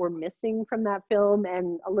that were missing from that film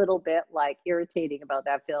and a little bit like irritating about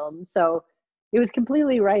that film. So it was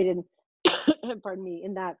completely right in pardon me,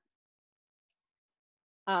 in that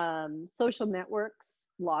social networks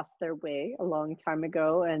lost their way a long time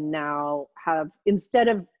ago and now have, instead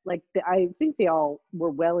of like I think they all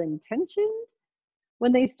were well intentioned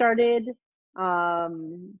when they started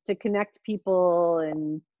to connect people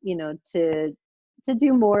and to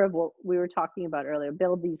do more of what we were talking about earlier,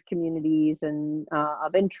 build these communities and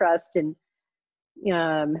of interest and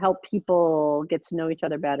help people get to know each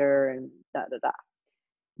other better and da da da.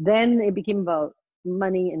 Then it became about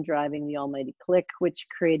money and driving the almighty click, which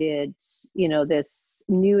created, this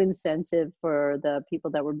new incentive for the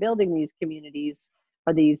people that were building these communities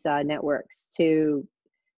or these networks to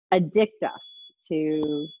addict us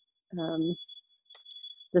to um,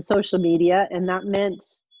 the social media. And that meant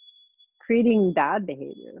creating bad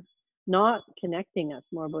behavior, not connecting us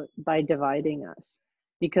more, but by dividing us,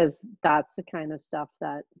 because that's the kind of stuff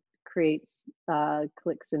that creates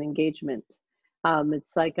clicks and engagement.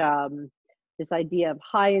 It's like this idea of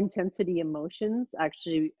high intensity emotions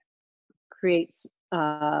actually creates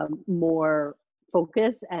more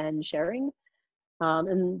focus and sharing.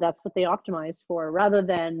 And that's what they optimize for rather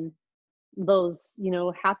than those,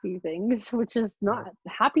 happy things, which is Yeah, not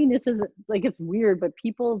happiness is like, it's weird, but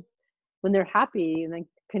people, when they're happy and like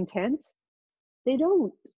content, they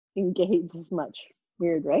don't engage as much.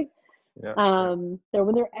 Weird, right? yeah, yeah. So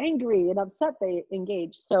when they're angry and upset, they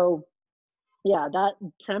engage. So yeah, that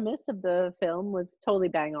premise of the film was totally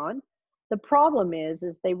bang on. The problem is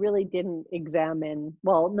they really didn't examine,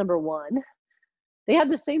 well, number one, they had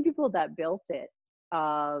the same people that built it,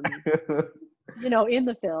 um, in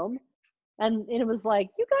the film. And it was like,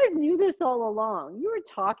 you guys knew this all along. You were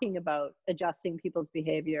talking about adjusting people's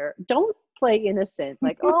behavior. Don't play innocent.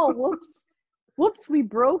 Like, oh, whoops, whoops, we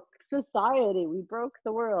broke society. We broke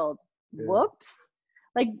the world. Yeah. Whoops.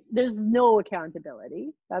 Like, there's no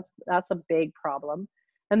accountability. That's a big problem.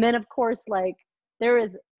 And then, of course, like, there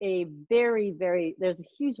is a there's a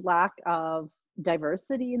huge lack of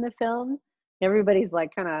diversity in the film. Everybody's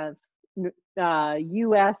like kind of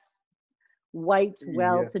US white, Yeah, yeah.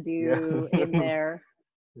 well-to-do in there.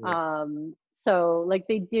 Yeah. So like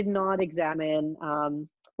they did not examine,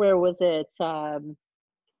 where was it,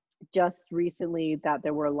 just recently that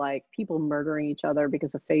there were like people murdering each other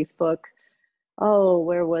because of Facebook. Oh,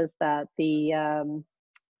 where was that? The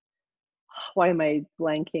why am I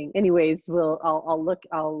blanking? Anyways, Yeah. I'll look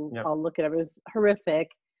it up. It was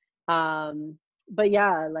horrific. Um, but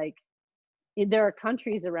yeah, like there are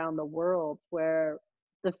countries around the world where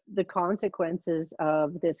the consequences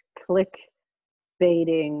of this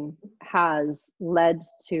clickbaiting has led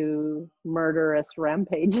to murderous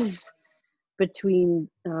rampages between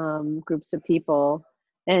groups of people,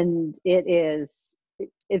 and it's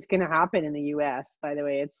going to happen in the U.S. By the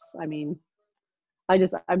way, I mean,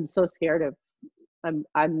 I'm so scared of.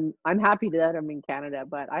 I'm happy that I'm in Canada,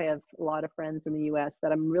 but I have a lot of friends in the U.S.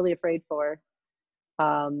 that I'm really afraid for,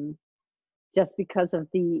 um, just because of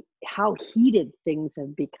the how heated things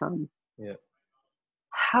have become. Yeah.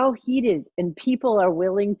 How heated, and people are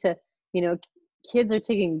willing to, you know, kids are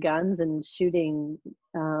taking guns and shooting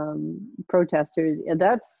protesters, and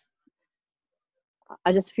that's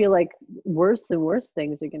I just feel like worse and worse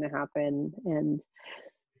things are going to happen, and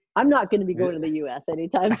I'm not going to be going to the U.S.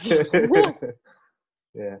 anytime soon.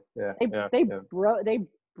 Yeah. Yeah. they Yeah. they Yeah.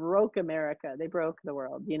 broke America. They broke the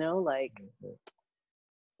world. You know, like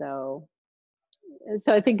so.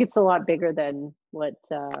 So I think it's a lot bigger than what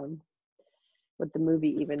the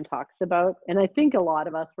movie even talks about. And I think a lot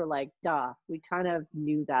of us were like, duh, we kind of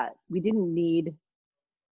knew that. We didn't need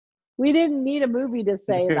a movie to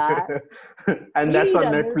say that. And We that's need on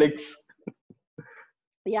a movie. Netflix.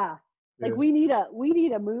 Yeah. Like Yeah. we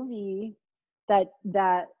need a movie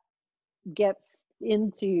that gets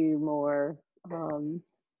into more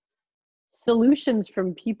solutions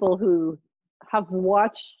from people who have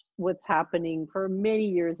watched what's happening for many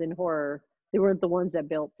years in horror. They weren't the ones that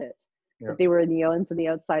built it, Yeah. but they were the ones on the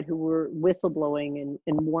outside who were whistleblowing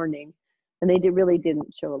and warning, and they really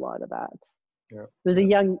didn't show a lot of that. Yeah. There was a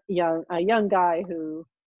young guy who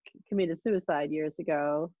committed suicide years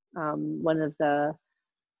ago. One of the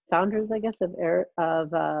founders, I guess, of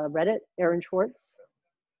Reddit, Aaron Swartz.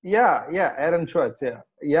 Yeah. Yeah. Aaron Schwartz. Yeah.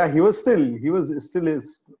 Yeah. He was still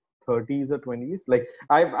his 30s or 20s. Like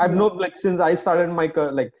I've Yeah. known, like, since I started my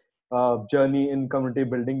journey in community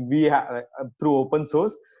building, we through open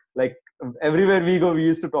source, like everywhere we go, we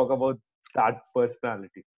used to talk about that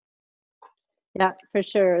personality. Yeah, for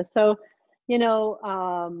sure. So, you know,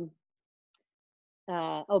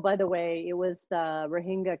 oh, by the way, it was the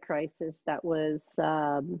Rohingya crisis that was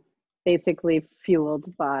basically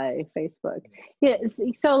fueled by Facebook. Yeah,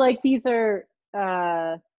 so like these are,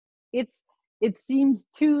 it's it seems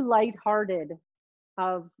too lighthearted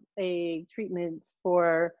of a treatment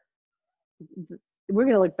for. We're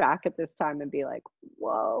gonna look back at this time and be like,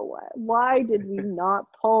 whoa, why did we not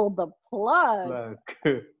pull the plug? Like,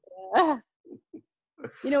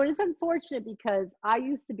 You know, and it's unfortunate because I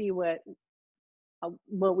used to be what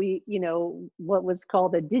we, you know, what was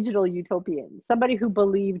called a digital utopian, somebody who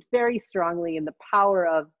believed very strongly in the power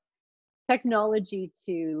of technology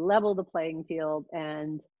to level the playing field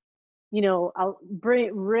and, you know, I'll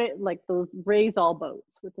like those raise all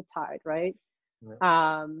boats with the tide, right?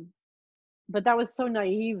 yeah. But that was so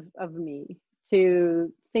naive of me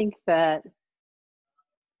to think that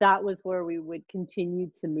that was where we would continue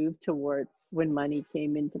to move towards when money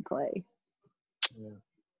came into play. Yeah.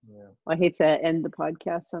 Yeah. I hate to end the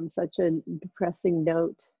podcast on such a depressing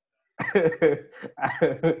note.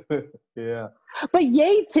 Yeah. But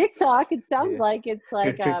yay, TikTok. It sounds Yeah. like it's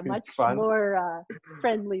like a much It's fun. more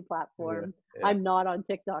friendly Yeah. platform. Yeah. I'm not on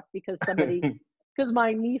TikTok because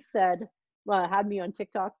my niece said, had me on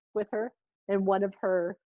TikTok with her, and one of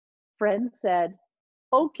her friends said,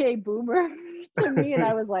 "Okay, boomer," to me, and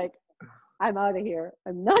I was like, I'm out of here.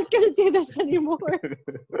 I'm not going to do this anymore.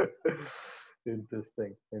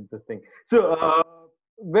 Interesting. So,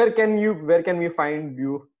 where can we find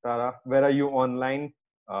you, Tara? Where are you online?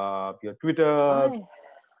 Your Twitter,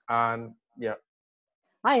 and yeah.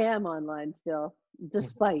 I am online still,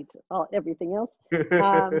 despite everything else.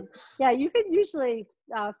 Yeah, you can usually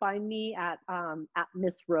find me at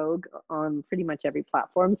Miss Rogue on pretty much every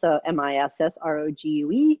platform. So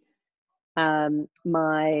MISSROGUE. I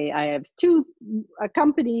have a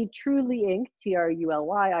company, Truly Inc.,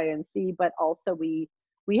 TRULYINC, but also we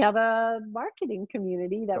have a marketing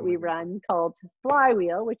community that we run called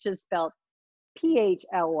Flywheel, which is spelled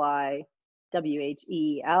PHLYWHEL,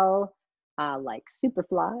 like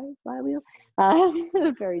Superfly, Flywheel.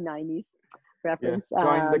 Very 90s reference. Yeah,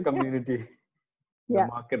 join the community, yeah, the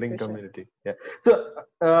marketing sure. community. Yeah.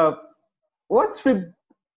 So, what's with?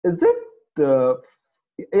 Is it?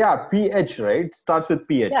 Yeah, PH, right? Starts with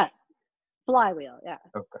PH. Yeah, Flywheel, yeah.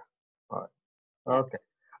 Okay. All right. Okay.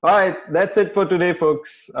 All right. That's it for today,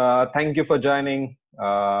 folks. Thank you for joining.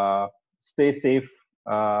 Stay safe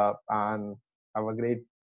and have a great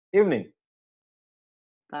evening.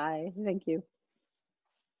 Bye. Thank you.